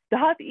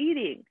stop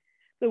eating.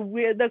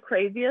 The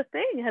craziest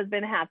thing has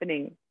been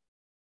happening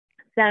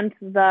since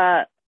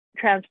the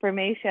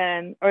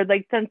transformation, or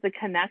like since the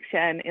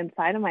connection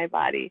inside of my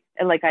body.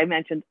 And like I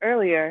mentioned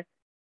earlier,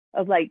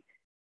 of like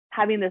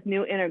having this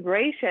new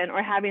integration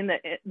or having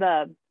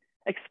the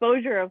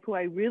exposure of who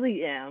I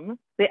really am,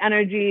 the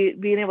energy,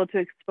 being able to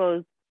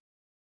expose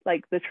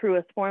like the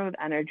truest form of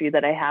energy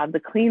that I have, the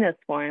cleanest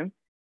form,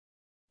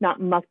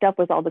 not mucked up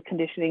with all the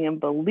conditioning and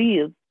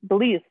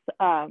beliefs.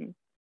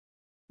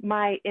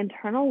 My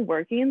internal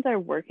workings are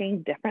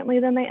working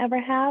differently than they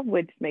ever have,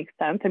 which makes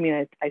sense. I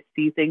mean, I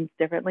see things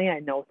differently.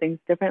 I know things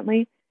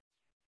differently.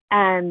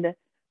 And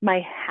my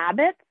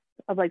habits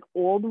of like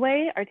old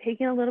way are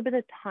taking a little bit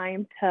of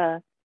time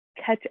to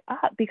catch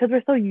up because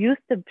we're so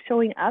used to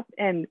showing up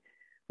and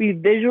we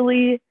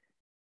visually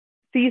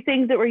see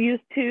things that we're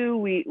used to.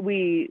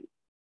 We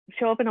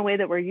show up in a way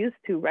that we're used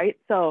to, right?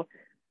 So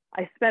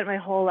I spent my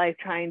whole life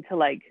trying to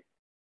like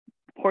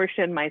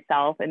portion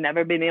myself and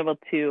never been able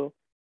to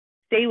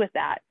stay with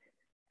that,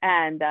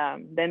 and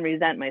then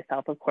resent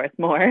myself, of course,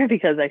 more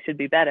because I should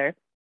be better.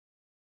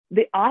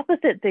 The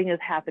opposite thing is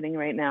happening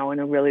right now in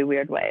a really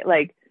weird way.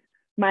 Like,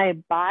 my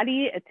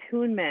body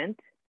attunement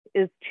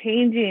is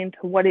changing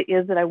to what it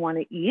is that I want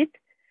to eat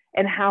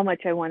and how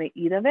much I want to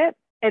eat of it.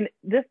 And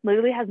this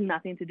literally has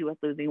nothing to do with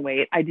losing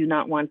weight. I do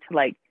not want to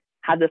like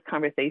have this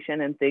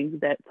conversation and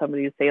things that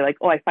somebody would say like,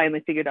 oh, I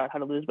finally figured out how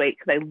to lose weight,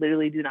 because I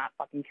literally do not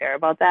fucking care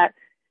about that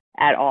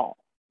at all,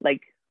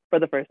 like for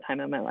the first time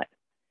in my life.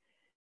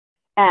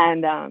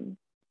 And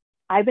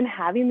I've been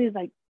having these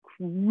like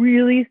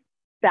really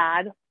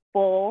bad,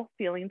 full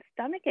feeling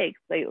stomach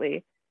aches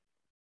lately.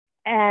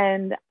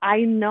 And I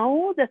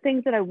know the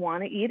things that I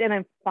want to eat, and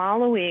I'm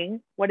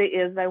following what it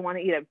is that I want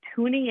to eat. I'm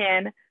tuning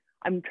in.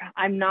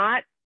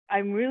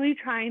 I'm really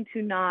trying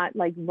to not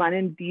like run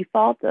in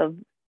default of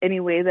any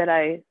way that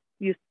I'm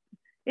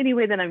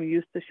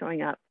used to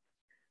showing up.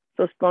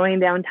 So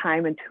slowing down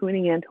time and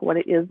tuning into what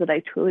it is that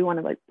I truly want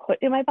to like put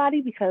in my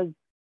body, because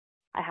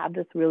I have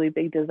this really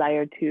big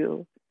desire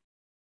to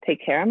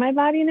take care of my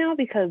body now,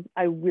 because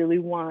I really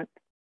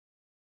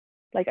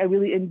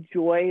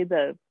enjoy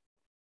the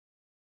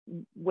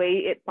way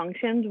it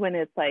functions when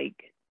it's like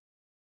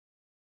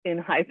in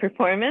high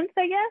performance,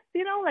 I guess,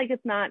 you know, like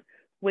it's not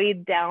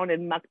weighed down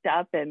and mucked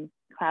up and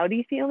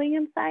cloudy feeling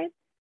inside.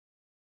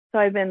 So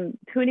I've been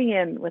tuning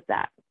in with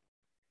that.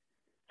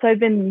 So I've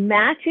been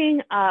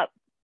matching up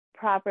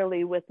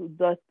properly with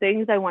the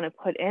things I want to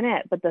put in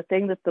it. But the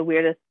thing that's the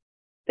weirdest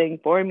thing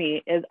for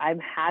me is I'm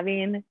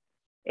having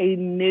a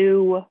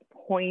new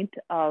point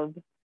of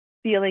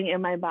feeling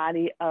in my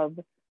body of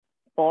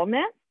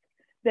fullness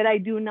that I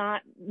do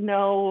not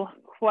know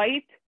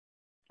quite.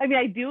 I mean,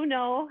 I do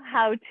know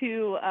how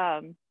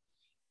to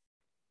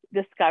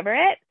discover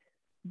it,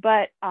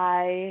 but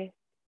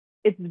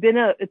it's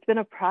been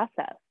a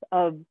process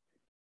of,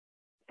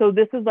 so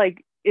this is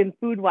like in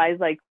food wise,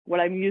 like what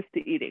I'm used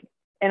to eating.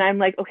 And I'm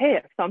like, okay,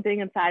 if something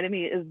inside of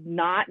me is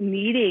not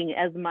needing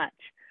as much.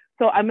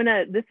 So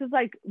this is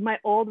like my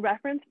old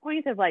reference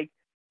point of like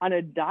on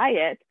a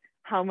diet,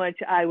 how much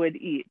I would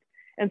eat.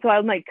 And so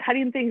I'm like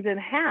cutting things in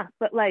half,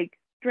 but like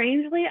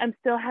strangely, I'm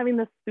still having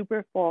this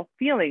super full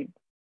feeling.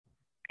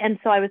 And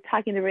so I was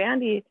talking to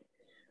Randy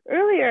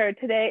earlier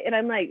today, and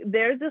I'm like,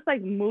 there's this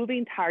like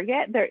moving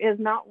target. There is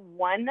not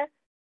one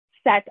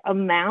set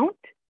amount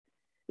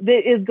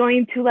that is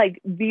going to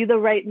like be the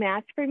right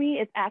match for me.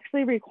 It's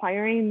actually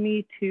requiring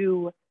me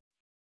to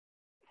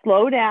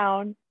slow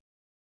down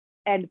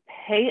and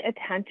pay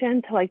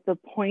attention to like the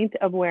point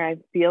of where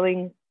I'm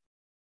feeling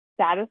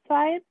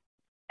satisfied,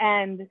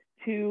 and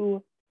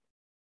to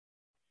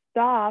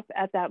stop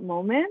at that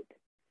moment,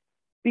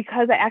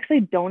 because I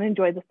actually don't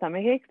enjoy the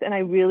stomach aches and I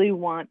really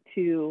want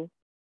to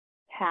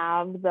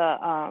have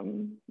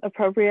the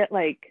appropriate,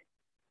 like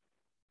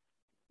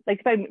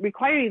if I'm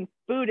requiring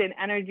food and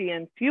energy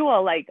and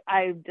fuel, like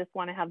I just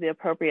want to have the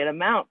appropriate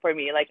amount for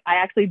me. Like I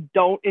actually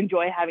don't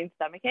enjoy having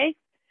stomach aches,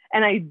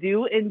 and I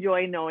do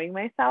enjoy knowing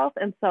myself.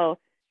 And so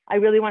I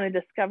really want to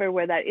discover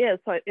where that is.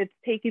 So it's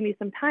taking me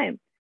some time.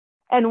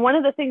 And one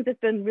of the things that's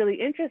been really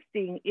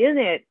interesting in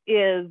it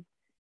is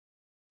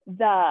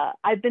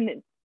I've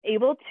been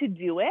able to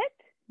do it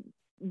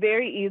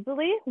very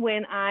easily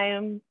when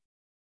I'm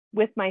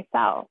with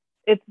myself.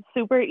 It's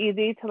super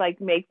easy to like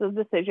make those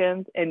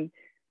decisions and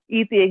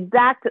eat the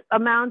exact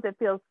amount that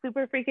feels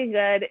super freaking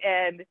good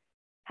and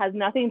has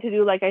nothing to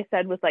do, like I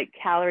said, with like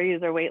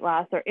calories or weight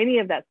loss or any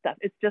of that stuff.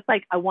 It's just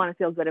like, I want to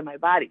feel good in my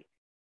body.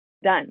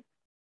 Done.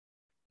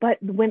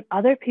 But when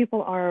other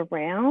people are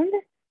around,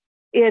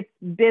 it's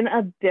been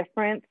a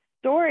different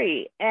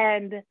story.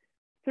 And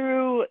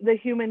through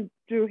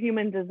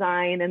human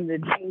design and the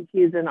gene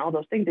keys and all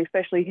those things,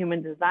 especially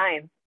human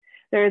design,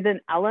 there's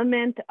an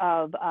element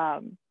of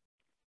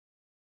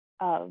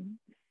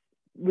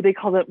we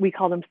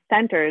call them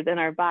centers in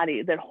our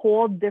body that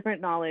hold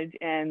different knowledge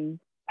and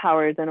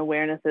powers and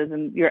awarenesses,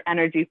 and your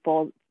energy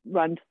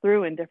runs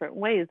through in different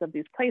ways of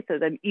these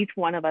places. And each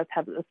one of us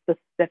has a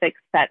specific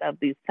set of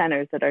these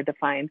centers that are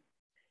defined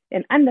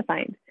and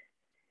undefined.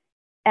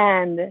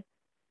 And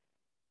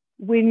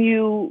when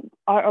you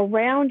are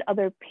around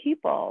other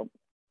people,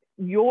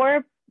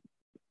 your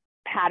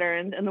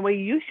patterns and the way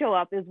you show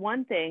up is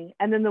one thing,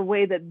 and then the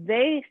way that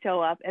they show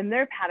up and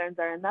their patterns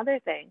are another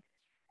thing.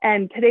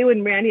 And today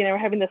when Randy and I were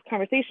having this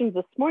conversation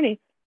this morning,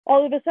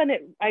 all of a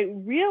sudden I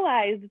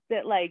realized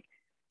that like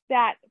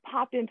that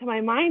popped into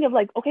my mind of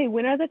like, okay,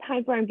 when are the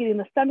times where I'm getting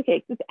the stomach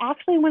aches? It's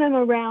actually when I'm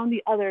around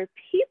the other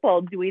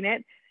people doing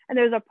it. And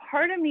there's a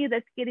part of me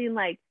that's getting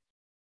like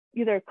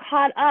either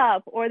caught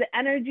up, or the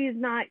energy is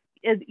not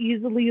as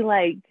easily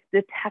like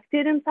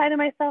detected inside of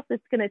myself.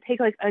 It's going to take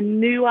like a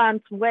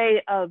nuanced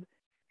way of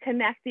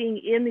connecting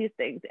in these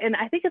things. And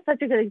I think it's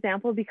such a good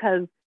example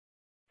because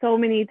so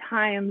many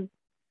times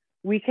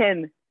we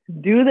can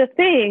do the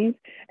things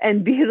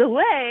and be the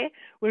way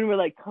when we're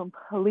like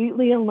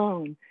completely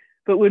alone.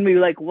 But when we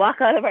like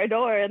walk out of our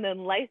door and then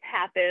life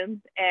happens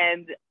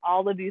and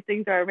all of these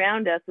things are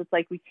around us, it's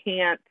like we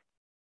can't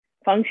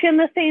function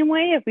the same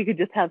way if we could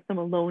just have some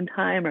alone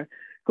time or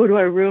go to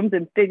our rooms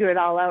and figure it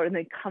all out and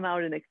then come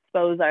out and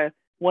expose our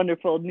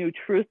wonderful new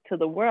truth to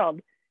the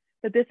world.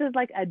 But this is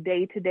like a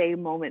day-to-day,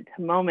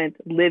 moment-to-moment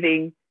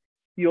living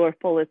your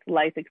fullest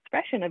life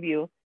expression of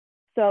you.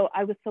 So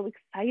I was so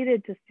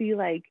excited to see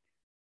like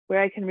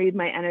where I can read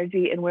my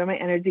energy and where my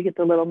energy gets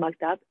a little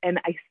mucked up. And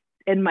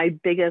my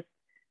biggest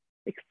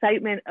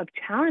excitement of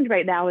challenge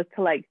right now is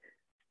to like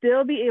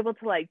still be able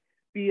to like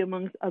be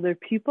amongst other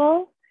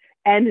people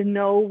and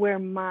know where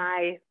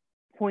my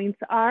points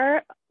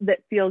are that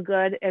feel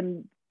good,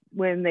 and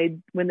when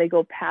they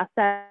go past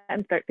that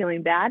and start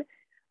feeling bad,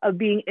 of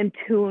being in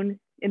tune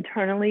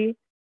internally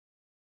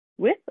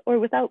with or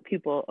without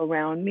people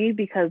around me,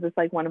 because it's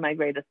like one of my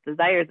greatest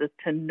desires is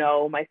to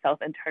know myself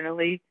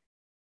internally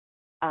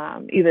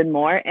even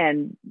more.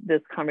 And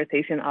this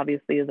conversation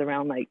obviously is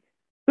around like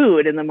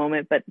food in the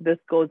moment, but this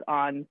goes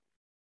on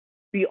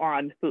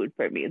beyond food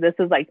for me. This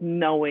is like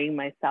knowing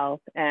myself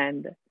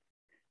and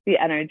the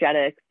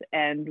energetics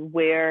and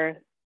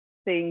where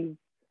things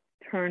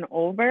turn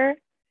over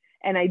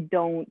and I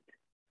don't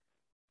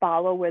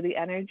follow where the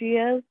energy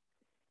is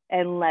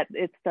and let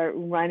it start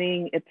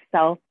running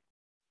itself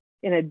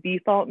in a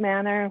default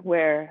manner,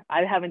 where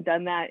I haven't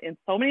done that in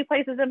so many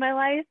places in my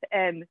life.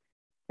 And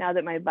now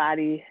that my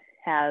body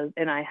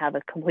and I have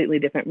a completely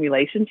different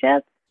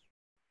relationship,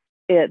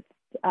 it's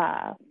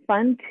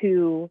fun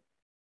to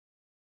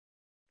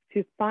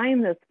to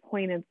find this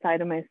point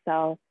inside of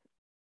myself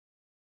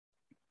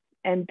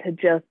and to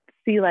just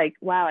see like,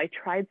 wow, I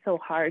tried so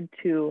hard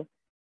to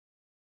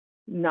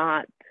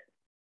not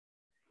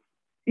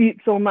eat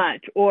so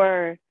much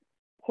or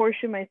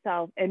portion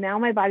myself. And now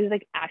my body's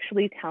like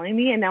actually telling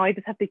me, and now I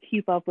just have to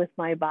keep up with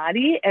my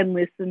body and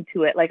listen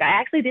to it. Like I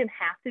actually didn't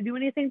have to do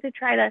anything to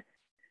try to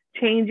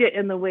change it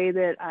in the way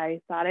that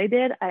I thought I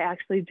did. I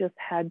actually just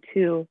had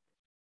to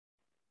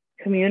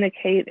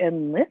communicate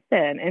and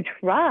listen and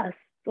trust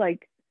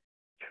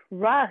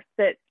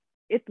that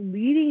it's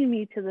leading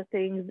me to the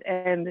things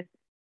and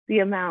the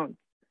amounts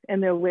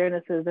and the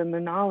awarenesses and the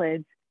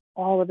knowledge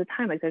all of the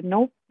time. Like there's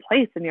no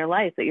place in your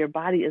life that your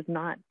body is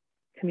not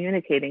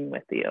communicating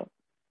with you.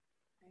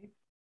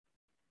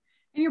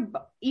 And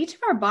each of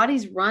our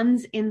bodies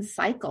runs in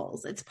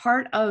cycles. It's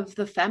part of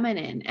the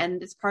feminine,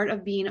 and it's part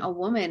of being a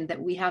woman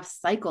that we have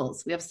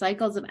cycles. We have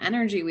cycles of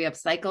energy. We have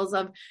cycles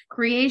of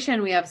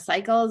creation. We have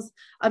cycles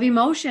of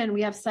emotion.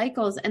 We have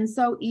cycles. And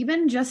so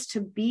even just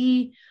to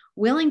be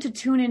willing to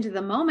tune into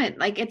the moment,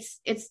 like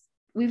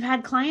we've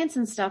had clients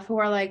and stuff who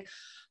are like,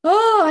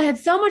 oh, I had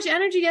so much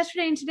energy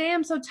yesterday and today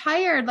I'm so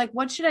tired. Like,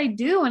 what should I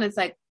do? And it's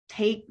like,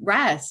 take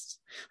rest.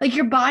 Like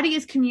your body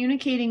is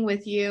communicating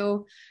with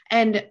you,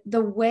 and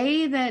the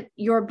way that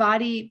your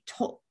body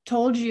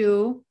told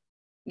you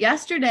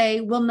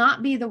yesterday will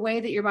not be the way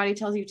that your body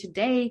tells you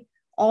today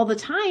all the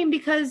time,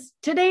 because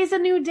today's a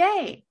new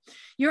day.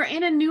 You're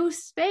in a new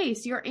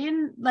space. You're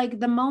in like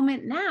the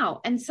moment now.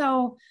 And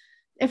so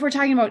if we're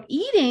talking about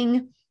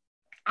eating,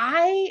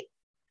 I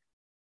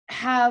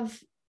have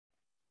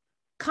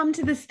come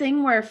to this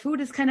thing where food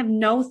is kind of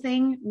no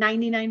thing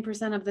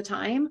 99% of the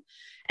time.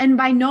 And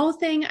by no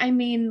thing, I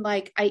mean,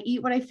 like I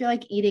eat what I feel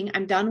like eating.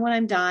 I'm done when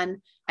I'm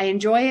done. I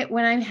enjoy it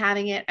when I'm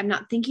having it. I'm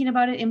not thinking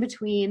about it in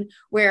between,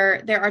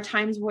 where there are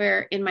times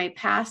where in my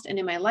past and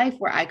in my life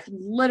where I could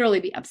literally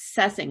be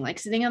obsessing, like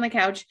sitting on the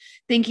couch,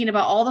 thinking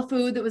about all the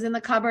food that was in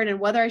the cupboard and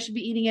whether I should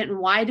be eating it and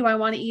why do I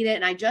want to eat it?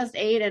 And I just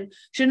ate and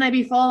shouldn't I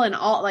be full and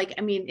all like,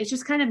 I mean, it's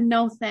just kind of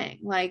no thing.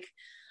 Like,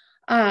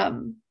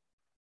 and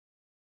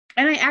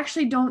I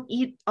actually don't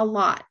eat a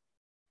lot,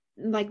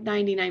 like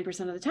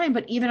 99% of the time,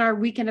 but even our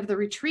weekend of the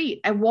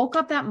retreat, I woke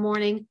up that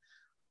morning.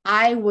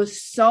 I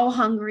was so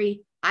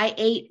hungry. I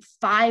ate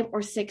 5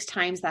 or 6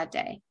 times that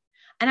day.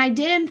 And I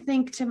didn't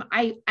think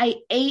I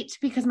ate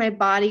because my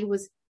body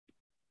was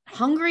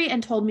hungry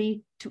and told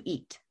me to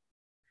eat.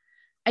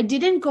 I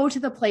didn't go to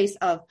the place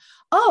of,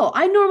 oh,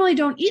 I normally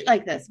don't eat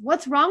like this.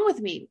 What's wrong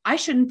with me? I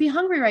shouldn't be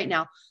hungry right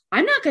now.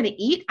 I'm not going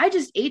to eat. I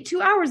just ate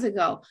 2 hours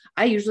ago.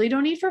 I usually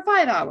don't eat for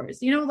 5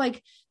 hours. You know,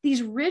 like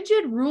these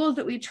rigid rules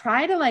that we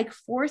try to like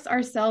force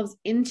ourselves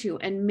into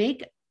and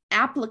make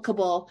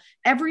applicable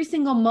every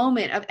single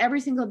moment of every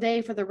single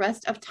day for the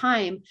rest of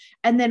time,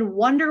 and then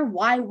wonder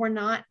why we're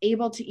not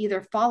able to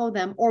either follow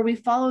them, or we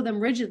follow them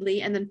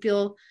rigidly and then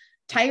feel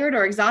tired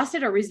or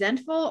exhausted or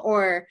resentful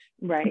or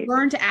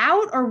burnt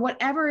out or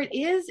whatever it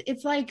is.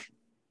 It's like,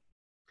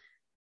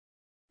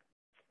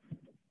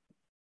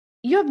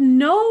 you have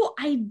no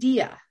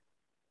idea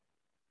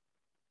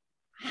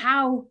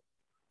how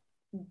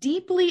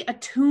deeply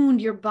attuned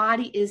your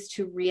body is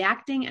to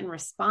reacting and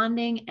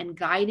responding and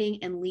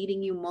guiding and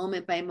leading you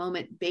moment by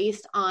moment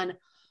based on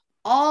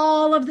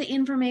all of the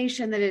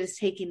information that it is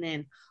taking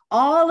in,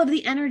 all of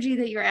the energy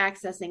that you're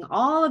accessing,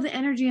 all of the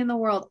energy in the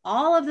world,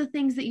 all of the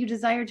things that you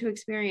desire to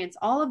experience,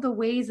 all of the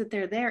ways that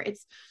they're there.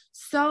 It's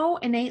so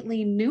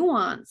innately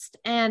nuanced.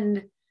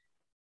 And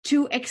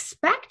to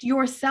expect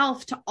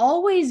yourself to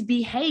always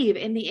behave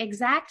in the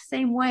exact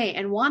same way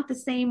and want the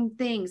same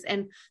things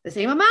and the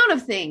same amount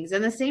of things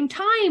and the same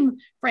time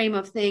frame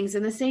of things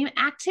and the same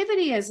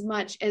activity as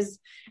much as,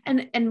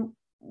 and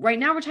right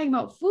now we're talking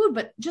about food,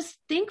 but just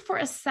think for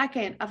a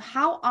second of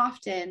how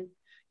often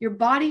your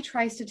body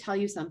tries to tell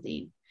you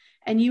something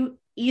and you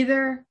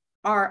either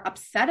are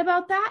upset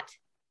about that,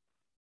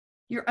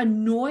 you're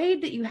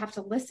annoyed that you have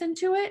to listen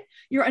to it,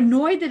 you're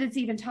annoyed that it's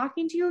even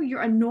talking to you, you're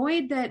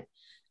annoyed that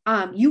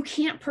you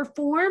can't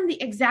perform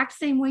the exact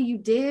same way you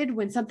did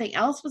when something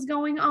else was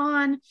going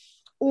on,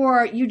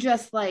 or you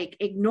just like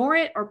ignore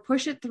it or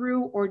push it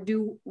through or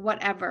do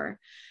whatever.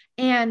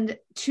 And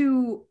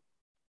to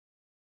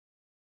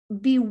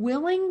be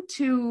willing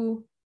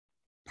to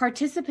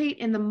participate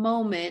in the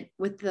moment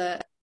with the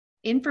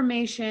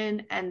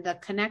information and the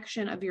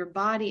connection of your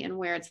body and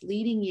where it's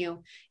leading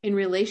you in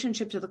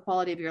relationship to the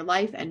quality of your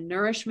life and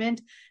nourishment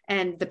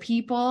and the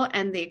people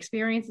and the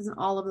experiences and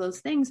all of those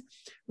things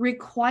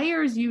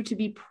requires you to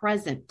be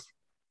present.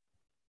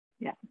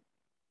 Yeah.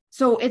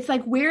 So it's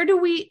like,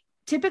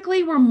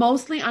 typically we're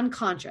mostly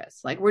unconscious.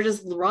 Like we're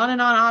just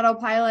running on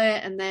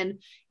autopilot and then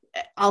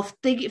I'll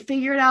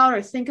figure it out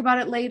or think about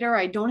it later.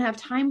 I don't have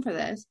time for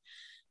this.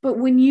 But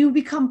when you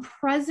become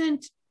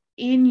present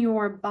in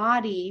your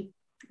body,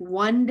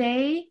 one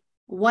day,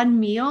 one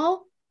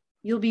meal,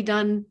 you'll be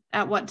done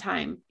at what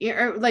time?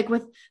 Or like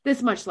with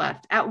this much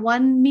left. At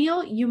one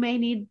meal, you may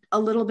need a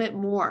little bit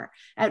more.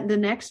 At the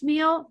next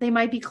meal, they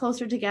might be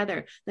closer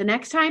together. The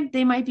next time,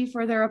 they might be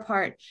further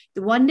apart.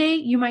 The one day,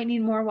 you might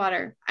need more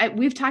water.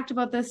 We've talked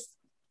about this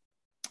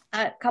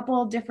a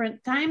couple of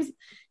different times.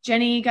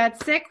 Jenny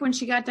got sick. When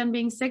she got done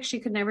being sick, she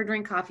could never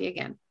drink coffee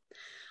again.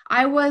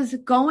 I was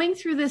going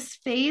through this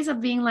phase of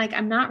being like,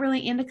 I'm not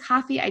really into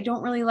coffee. I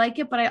don't really like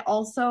it, but I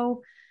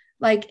also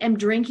like am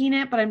drinking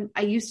it, but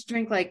I used to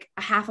drink like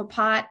a half a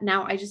pot.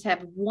 Now I just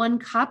have 1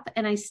 cup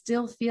and I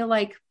still feel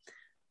like,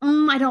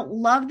 I don't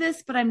love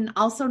this, but I'm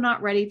also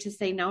not ready to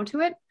say no to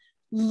it.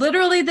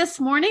 Literally this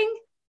morning,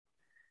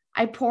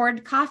 I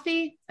poured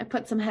coffee. I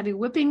put some heavy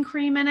whipping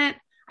cream in it.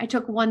 I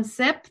took 1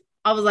 sip.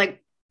 I was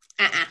like,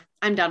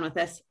 I'm done with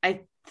this.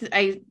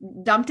 I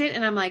dumped it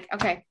and I'm like,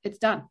 okay, it's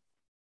done.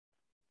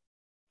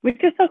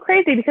 Which is so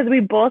crazy because we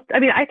both, I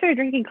mean, I started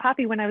drinking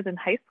coffee when I was in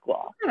high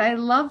school. I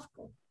loved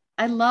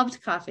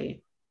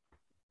coffee.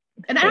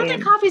 And I don't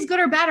think coffee's good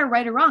or bad or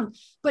right or wrong,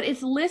 but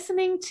it's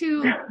listening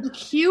to the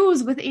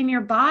cues within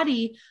your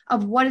body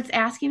of what it's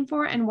asking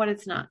for and what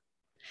it's not.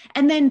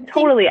 And then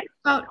totally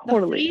about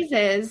the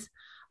phases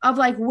of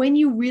like when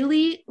you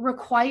really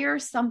require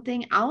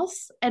something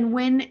else and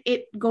when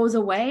it goes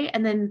away.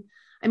 And then,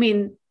 I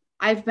mean,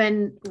 I've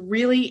been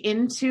really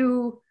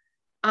into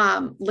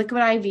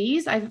liquid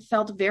IVs. I've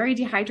felt very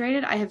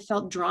dehydrated. I have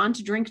felt drawn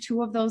to drink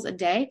 2 of those a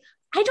day.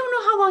 I don't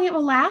know how long it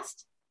will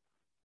last,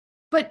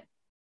 but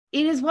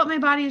it is what my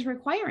body is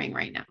requiring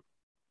right now.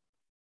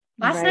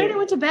 Last night I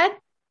went to bed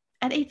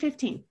at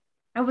 8:15.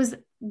 I was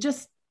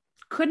just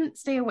couldn't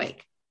stay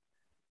awake.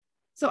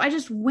 So I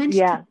just went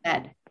to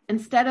bed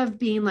instead of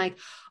being like,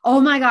 oh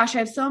my gosh, I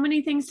have so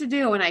many things to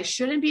do and I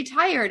shouldn't be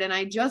tired. And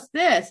I just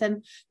this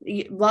and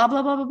blah,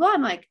 blah, blah, blah, blah.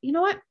 I'm like, you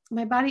know what?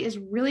 My body is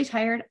really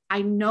tired.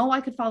 I know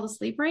I could fall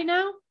asleep right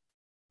now.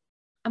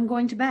 I'm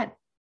going to bed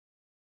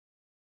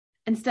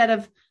instead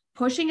of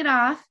pushing it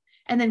off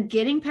and then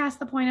getting past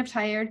the point of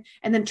tired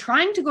and then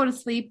trying to go to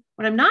sleep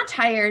when I'm not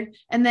tired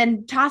and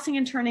then tossing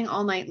and turning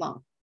all night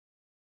long.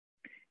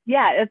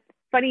 Yeah. It's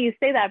funny you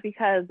say that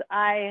because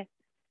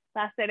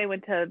last night I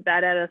went to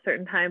bed at a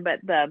certain time, but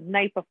the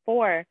night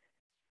before,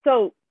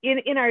 so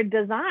in our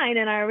design,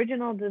 in our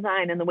original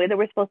design and the way that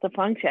we're supposed to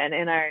function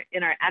in our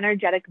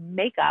energetic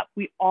makeup,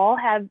 we all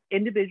have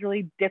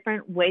individually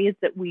different ways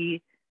that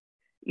we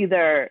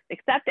either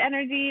accept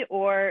energy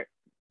or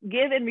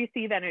give and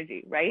receive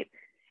energy, right?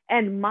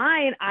 And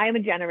mine, I'm a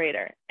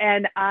generator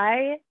and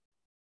I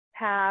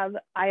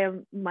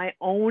am my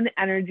own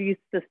energy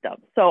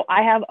system. So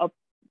I have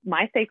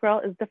my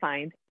sacral is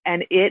defined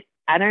and it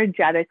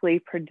energetically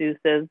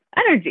produces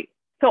energy.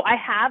 So I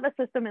have a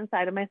system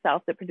inside of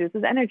myself that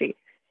produces energy.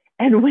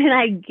 And when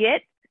I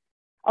get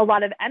a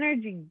lot of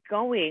energy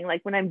going,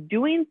 like when I'm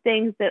doing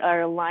things that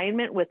are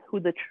alignment with who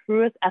the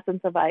truest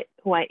essence of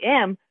who I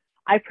am,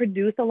 I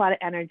produce a lot of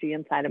energy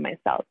inside of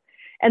myself.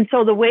 And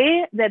so the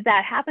way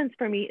that happens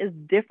for me is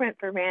different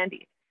for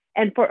Randy.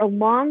 And for a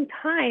long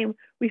time,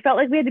 we felt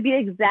like we had to be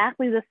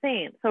exactly the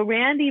same. So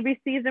Randy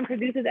receives and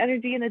produces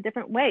energy in a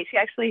different way. She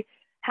actually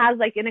has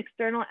like an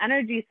external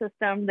energy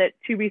system that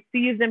she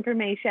receives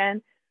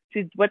information.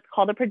 She's what's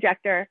called a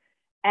projector.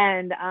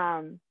 And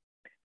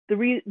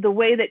the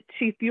way that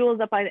she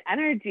fuels up on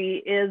energy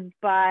is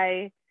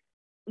by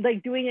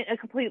like doing it a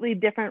completely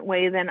different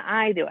way than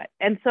I do it.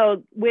 And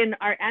so when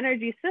our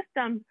energy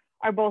systems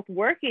are both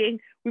working,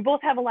 we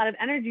both have a lot of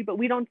energy, but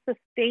we don't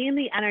sustain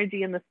the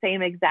energy in the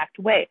same exact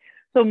way.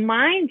 So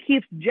mine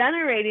keeps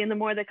generating the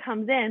more that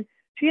comes in.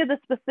 She has a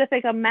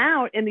specific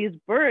amount in these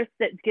bursts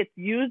that gets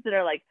used that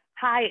are like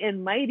high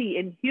and mighty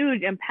and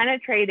huge and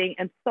penetrating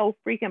and so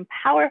freaking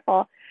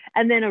powerful.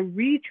 And then a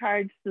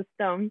recharge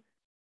system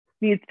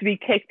needs to be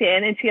kicked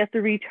in and she has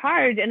to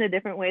recharge in a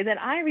different way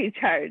that I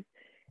recharge.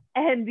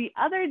 And the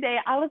other day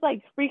I was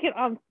like freaking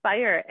on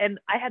fire and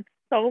I had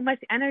so much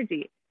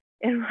energy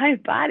in my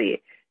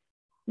body.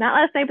 Not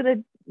last night, but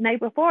the night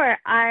before,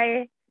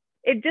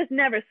 it just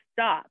never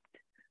stopped.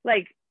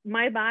 Like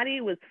my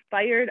body was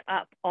fired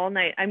up all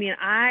night. I mean,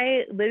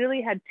 I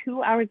literally had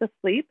 2 hours of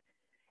sleep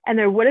and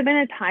there would have been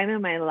a time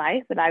in my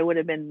life that I would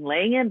have been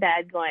laying in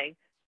bed going,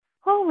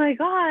 oh my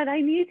God,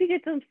 I need to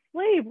get some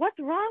sleep. What's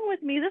wrong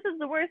with me? This is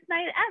the worst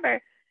night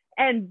ever.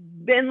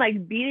 And been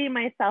like beating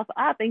myself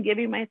up and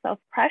giving myself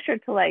pressure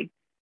to like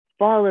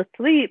fall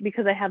asleep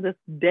because I have this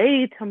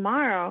day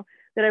tomorrow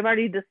that I've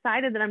already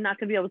decided that I'm not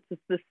going to be able to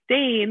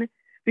sustain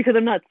because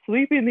I'm not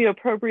sleeping the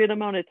appropriate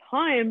amount of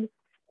time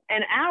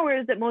and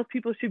hours that most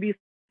people should be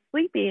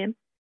sleeping.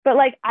 But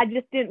like, I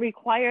just didn't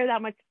require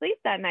that much sleep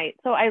that night.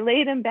 So I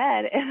laid in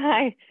bed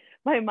and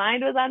my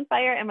mind was on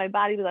fire and my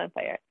body was on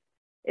fire.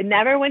 It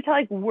never went to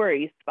like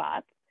worry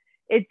spots.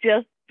 It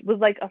just was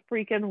like a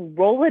freaking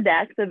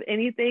Rolodex of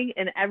anything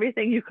and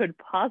everything you could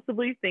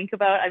possibly think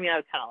about. I mean, I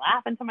was kind of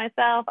laughing to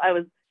myself. I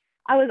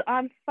was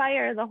on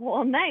fire the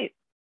whole night.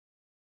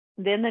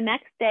 Then the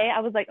next day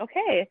I was like,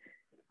 okay,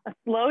 a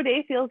slow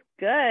day feels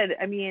good.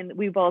 I mean,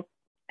 we both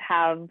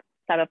have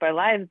set up our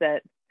lives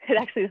that it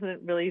actually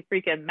doesn't really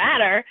freaking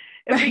matter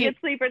if we get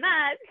sleep or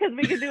not, because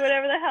we can do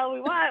whatever the hell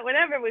we want,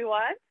 whenever we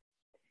want.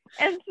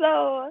 And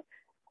so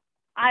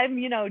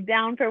I'm,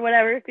 down for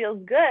whatever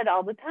feels good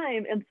all the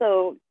time. And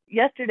so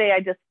yesterday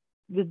I just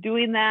was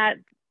doing that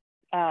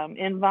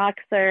in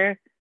Voxer,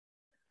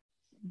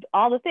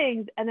 all the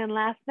things. And then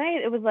last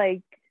night it was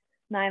like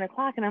 9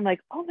 o'clock and I'm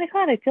like, oh my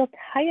God, I feel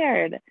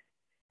tired.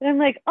 And I'm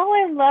like, oh,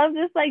 I love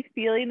this like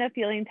feeling of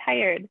feeling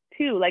tired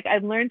too. Like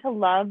I've learned to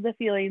love the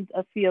feelings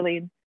of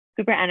feeling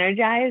super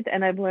energized,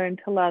 and I've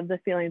learned to love the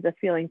feelings of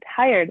feeling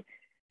tired.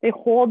 They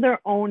hold their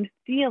own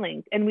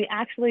feelings, and we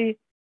actually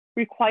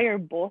require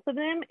both of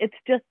them. It's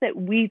just that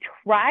we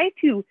try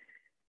to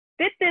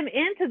fit them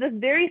into this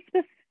very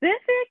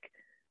specific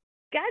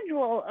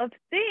schedule of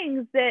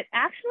things that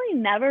actually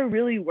never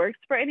really works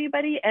for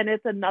anybody. And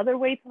it's another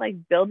way to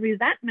like build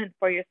resentment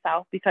for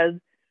yourself because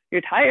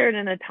you're tired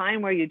in a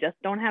time where you just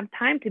don't have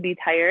time to be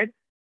tired,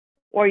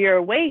 or you're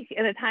awake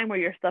in a time where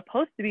you're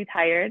supposed to be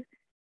tired.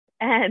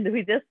 And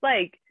we just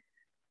like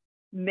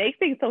make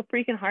things so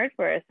freaking hard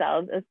for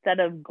ourselves instead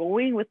of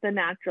going with the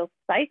natural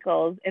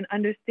cycles and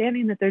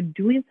understanding that they're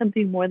doing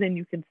something more than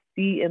you can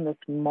see in this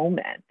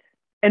moment,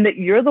 and that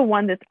you're the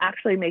one that's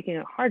actually making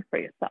it hard for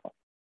yourself.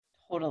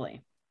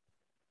 Totally.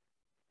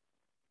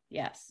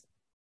 Yes.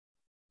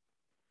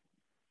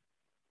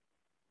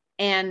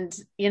 And,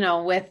 you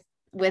know,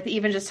 with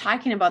even just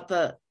talking about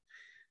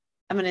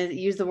I'm going to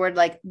use the word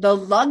like the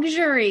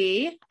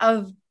luxury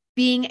of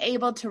being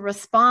able to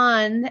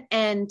respond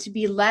and to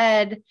be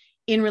led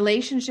in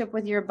relationship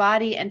with your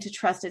body and to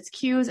trust its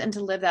cues and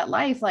to live that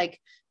life. Like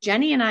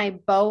Jenny and I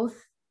both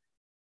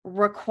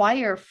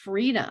require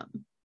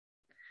freedom.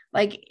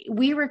 Like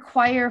we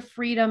require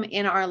freedom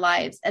in our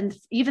lives, and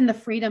even the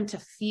freedom to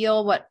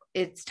feel what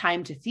it's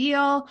time to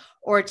feel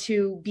or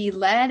to be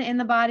led in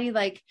the body.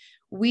 Like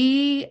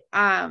we,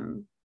 I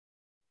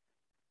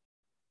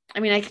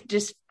mean, I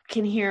just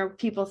can hear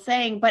people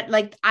saying, but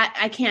like,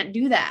 I can't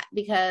do that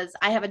because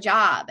I have a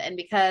job and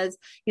because,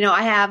 you know,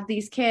 I have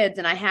these kids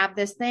and I have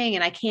this thing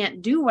and I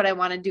can't do what I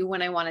want to do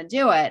when I want to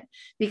do it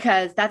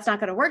because that's not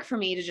going to work for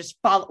me to just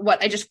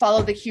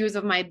follow the cues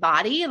of my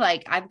body.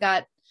 Like I've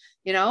got,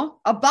 you know,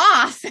 a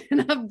boss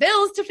and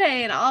bills to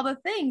pay and all the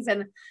things.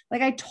 And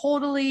like, I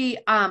totally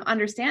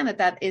understand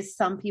that is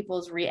some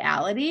people's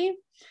reality.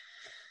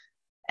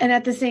 And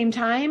at the same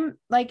time,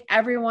 like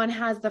everyone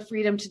has the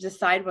freedom to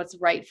decide what's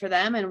right for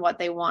them and what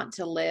they want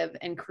to live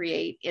and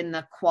create in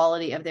the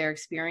quality of their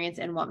experience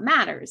and what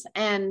matters.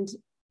 And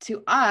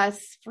to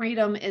us,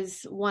 freedom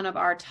is one of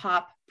our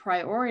top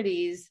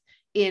priorities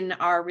in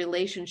our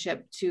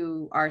relationship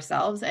to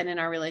ourselves and in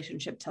our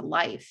relationship to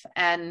life.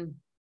 And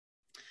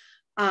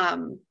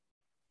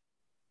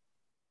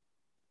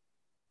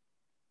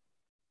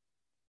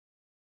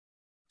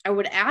I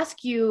would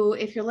ask you,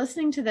 if you're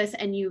listening to this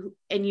and you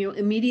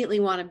immediately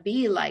want to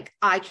be like,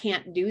 I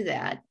can't do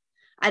that.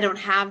 I don't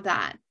have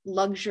that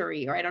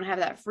luxury, or I don't have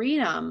that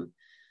freedom,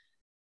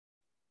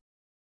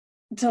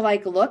 to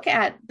like look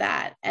at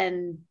that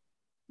and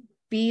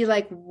be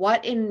like,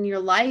 what in your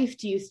life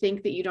do you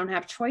think that you don't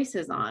have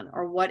choices on?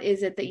 Or what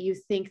is it that you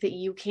think that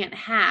you can't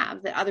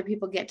have that other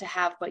people get to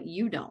have, but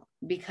you don't?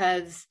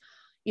 Because,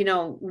 you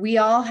know, we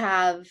all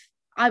have,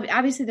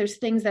 obviously there's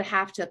things that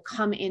have to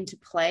come into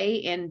play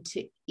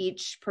into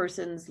each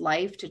person's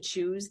life to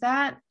choose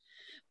that.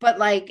 But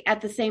like, at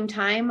the same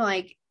time,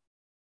 like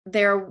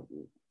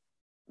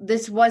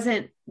this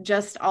wasn't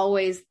just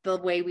always the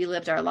way we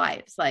lived our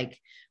lives. Like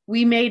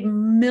we made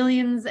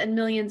millions and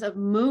millions of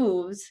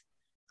moves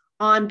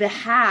on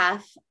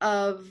behalf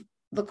of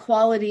the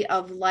quality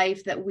of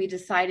life that we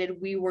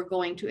decided we were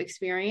going to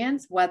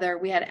experience, whether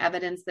we had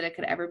evidence that it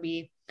could ever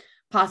be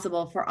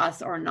possible for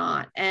us or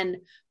not. And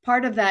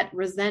part of that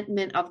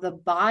resentment of the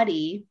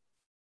body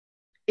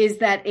is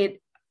that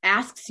it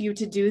asks you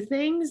to do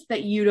things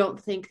that you don't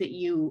think that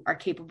you are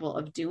capable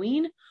of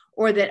doing,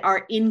 or that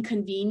are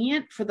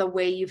inconvenient for the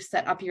way you've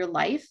set up your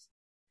life.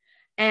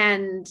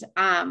 And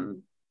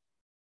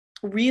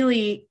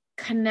really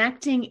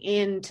connecting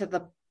into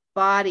the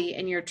body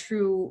and your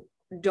true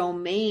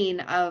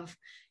domain of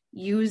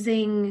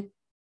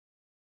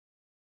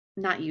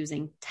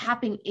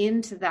tapping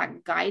into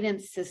that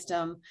guidance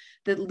system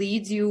that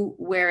leads you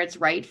where it's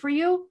right for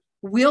you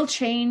will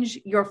change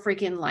your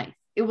freaking life.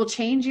 It will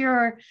change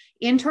your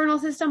internal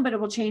system, but it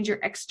will change your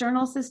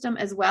external system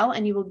as well.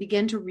 And you will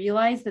begin to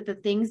realize that the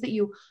things that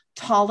you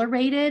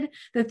tolerated,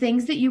 the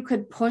things that you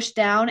could push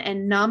down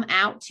and numb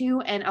out to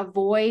and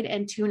avoid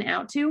and tune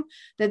out to,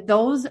 that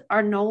those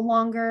are no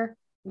longer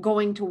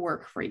going to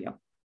work for you.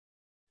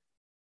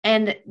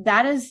 And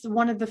that is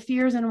one of the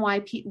fears, and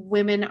why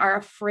women are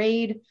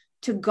afraid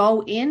to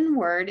go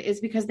inward, is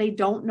because they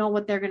don't know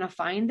what they're going to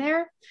find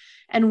there.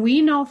 And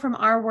we know from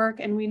our work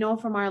and we know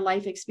from our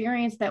life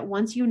experience that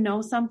once you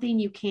know something,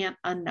 you can't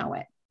unknow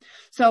it.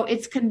 So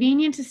it's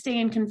convenient to stay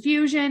in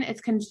confusion.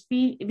 It's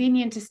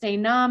convenient to stay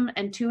numb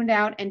and tuned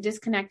out and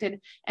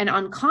disconnected and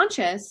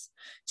unconscious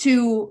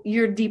to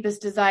your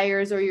deepest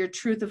desires, or your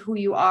truth of who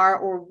you are,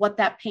 or what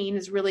that pain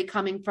is really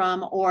coming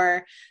from,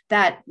 or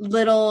that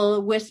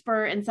little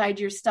whisper inside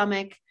your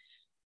stomach.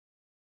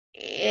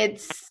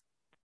 It's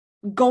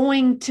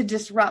going to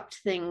disrupt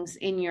things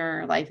in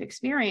your life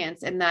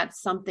experience. And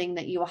that's something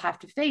that you will have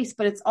to face,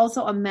 but it's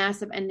also a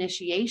massive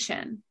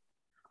initiation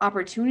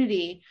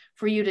opportunity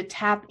for you to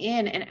tap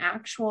in and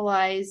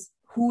actualize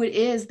who it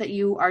is that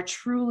you are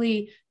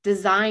truly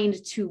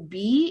designed to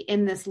be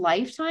in this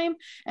lifetime,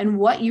 and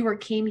what you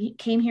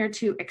came here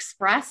to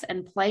express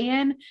and play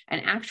in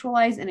and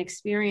actualize and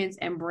experience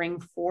and bring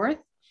forth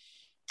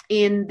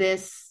in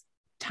this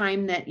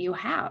time that you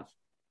have.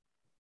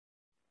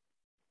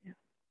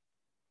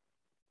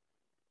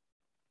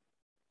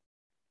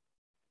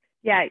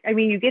 Yeah. I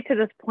mean, you get to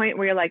this point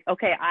where you're like,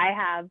 okay, I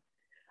have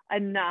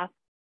enough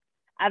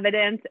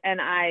evidence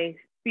and I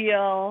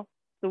feel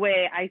the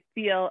way I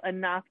feel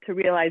enough to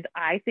realize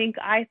I think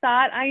I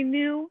thought I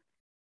knew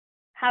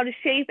how to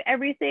shape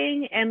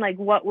everything and like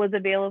what was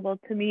available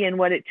to me and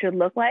what it should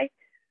look like.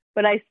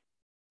 But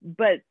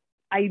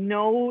I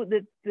know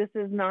that this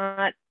is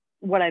not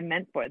what I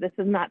meant for. This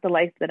is not the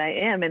life that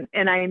I am.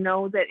 And I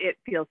know that it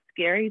feels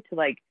scary to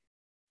like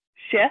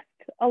shift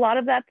a lot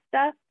of that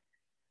stuff.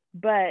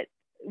 But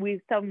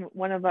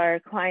one of our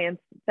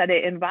clients said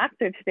it in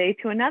Voxer today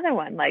to another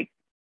one, like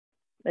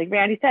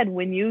Randy said,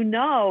 when you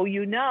know,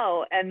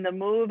 and the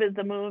move is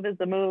the move is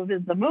the move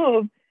is the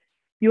move,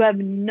 you have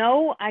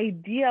no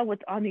idea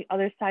what's on the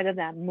other side of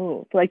that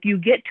move. Like you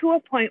get to a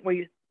point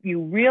where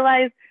you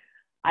realize,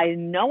 I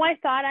know I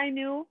thought I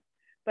knew,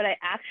 but I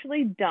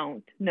actually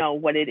don't know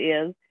what it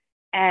is.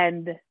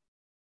 And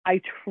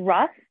I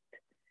trust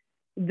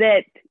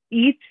that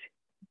each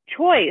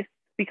choice,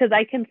 because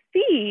I can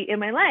see in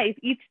my life,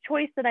 each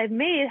choice that I've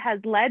made has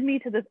led me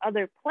to this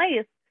other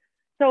place.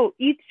 So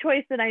each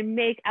choice that I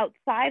make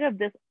outside of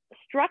this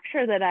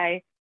structure that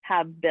I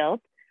have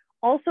built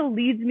also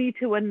leads me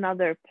to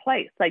another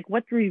place. Like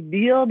what's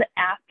revealed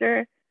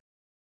after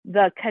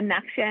the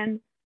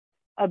connection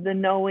of the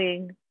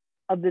knowing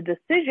of the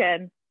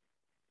decision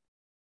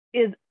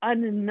is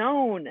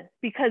unknown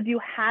because you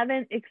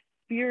haven't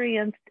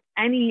experienced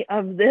any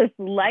of this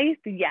life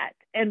yet.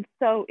 And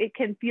so it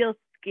can feel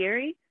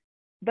scary,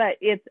 but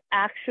it's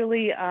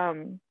actually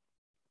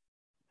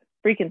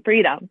freaking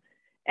freedom.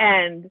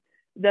 And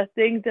the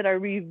things that are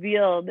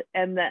revealed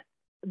and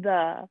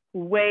the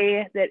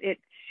way that it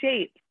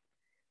shapes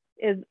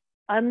is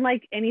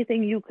unlike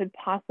anything you could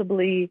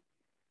possibly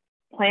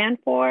plan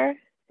for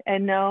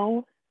and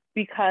know,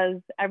 because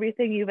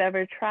everything you've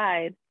ever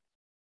tried,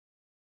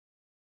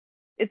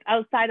 it's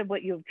outside of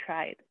what you've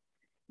tried.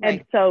 Right.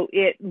 And so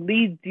it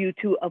leads you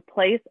to a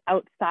place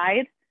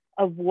outside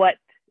of what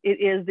it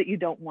is that you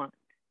don't want.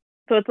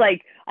 So it's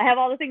like, I have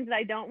all the things that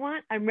I don't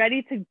want. I'm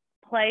ready to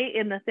play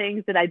in the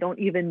things that I don't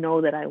even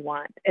know that I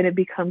want. And it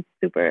becomes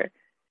super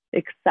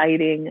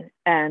exciting.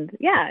 And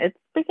yeah, it's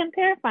freaking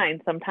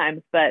terrifying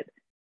sometimes, but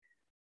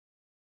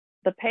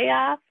the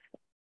payoff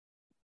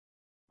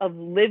of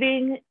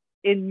living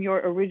in your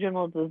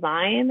original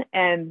design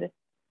and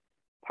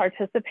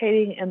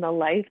participating in the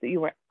life that you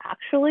were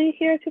actually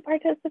here to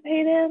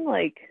participate in,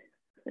 like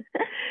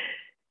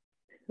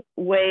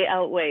way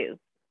outweighs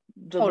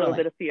the little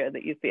bit of fear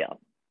that you feel.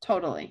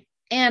 Totally.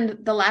 And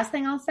the last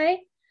thing I'll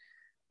say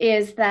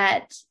is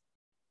that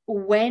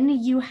when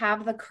you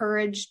have the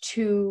courage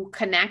to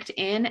connect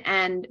in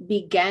and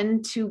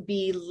begin to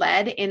be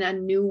led in a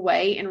new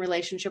way in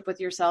relationship with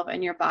yourself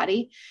and your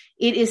body,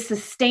 it is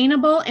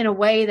sustainable in a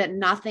way that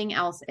nothing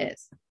else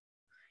is.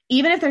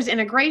 Even if there's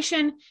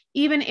integration,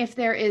 even if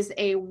there is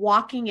a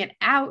walking it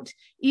out,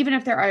 even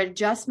if there are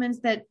adjustments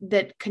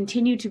that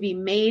continue to be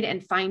made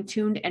and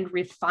fine-tuned and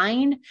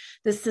refined,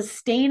 the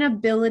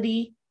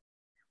sustainability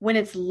when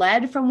it's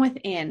led from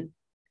within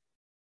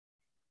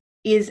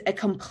is a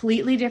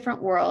completely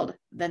different world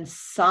than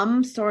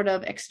some sort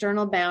of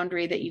external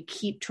boundary that you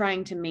keep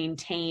trying to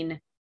maintain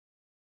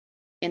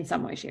in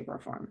some way, shape, or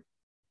form.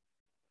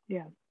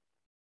 Yeah.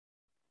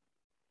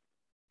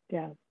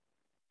 Yeah.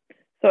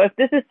 So if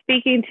this is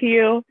speaking to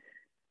you,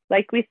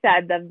 like we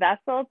said, the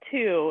Vessel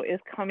 2 is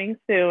coming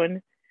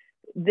soon.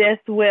 This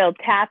will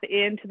tap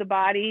into the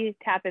body,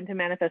 tap into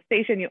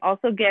manifestation. You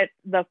also get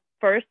the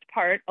first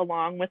part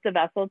along with the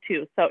Vessel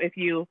 2. So if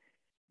you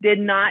did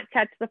not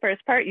catch the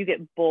first part, you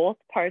get both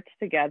parts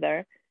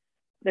together.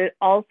 There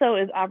also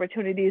is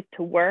opportunities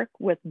to work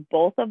with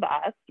both of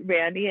us,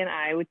 Randy and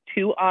I, with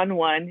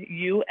 2-on-1,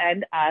 you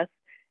and us,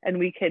 and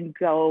we can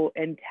go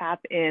and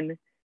tap in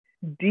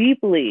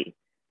deeply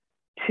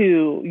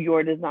to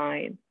your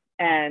design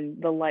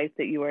and the life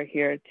that you are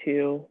here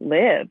to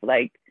live.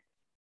 Like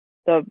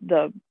the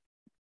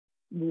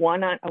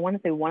I want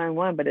to say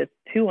 1-on-1, but it's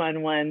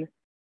 2-on-1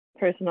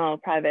 personal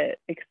private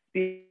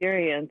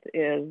experience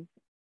is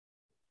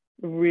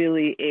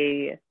really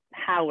a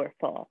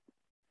powerful,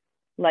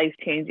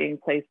 life-changing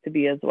place to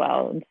be as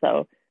well. And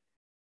so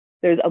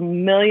there's a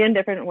million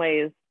different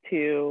ways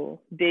to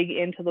dig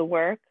into the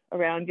work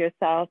around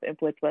yourself and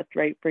with what's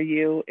right for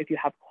you. If you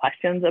have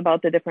questions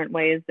about the different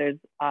ways, there's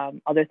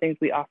other things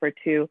we offer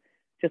too.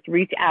 Just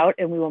reach out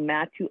and we will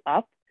match you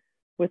up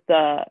with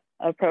the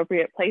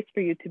appropriate place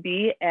for you to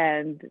be.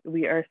 And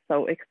we are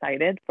so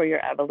excited for your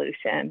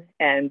evolution.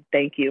 And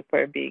thank you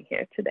for being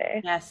here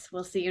today. Yes,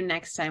 we'll see you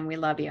next time. We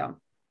love you.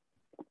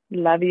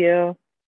 Love you.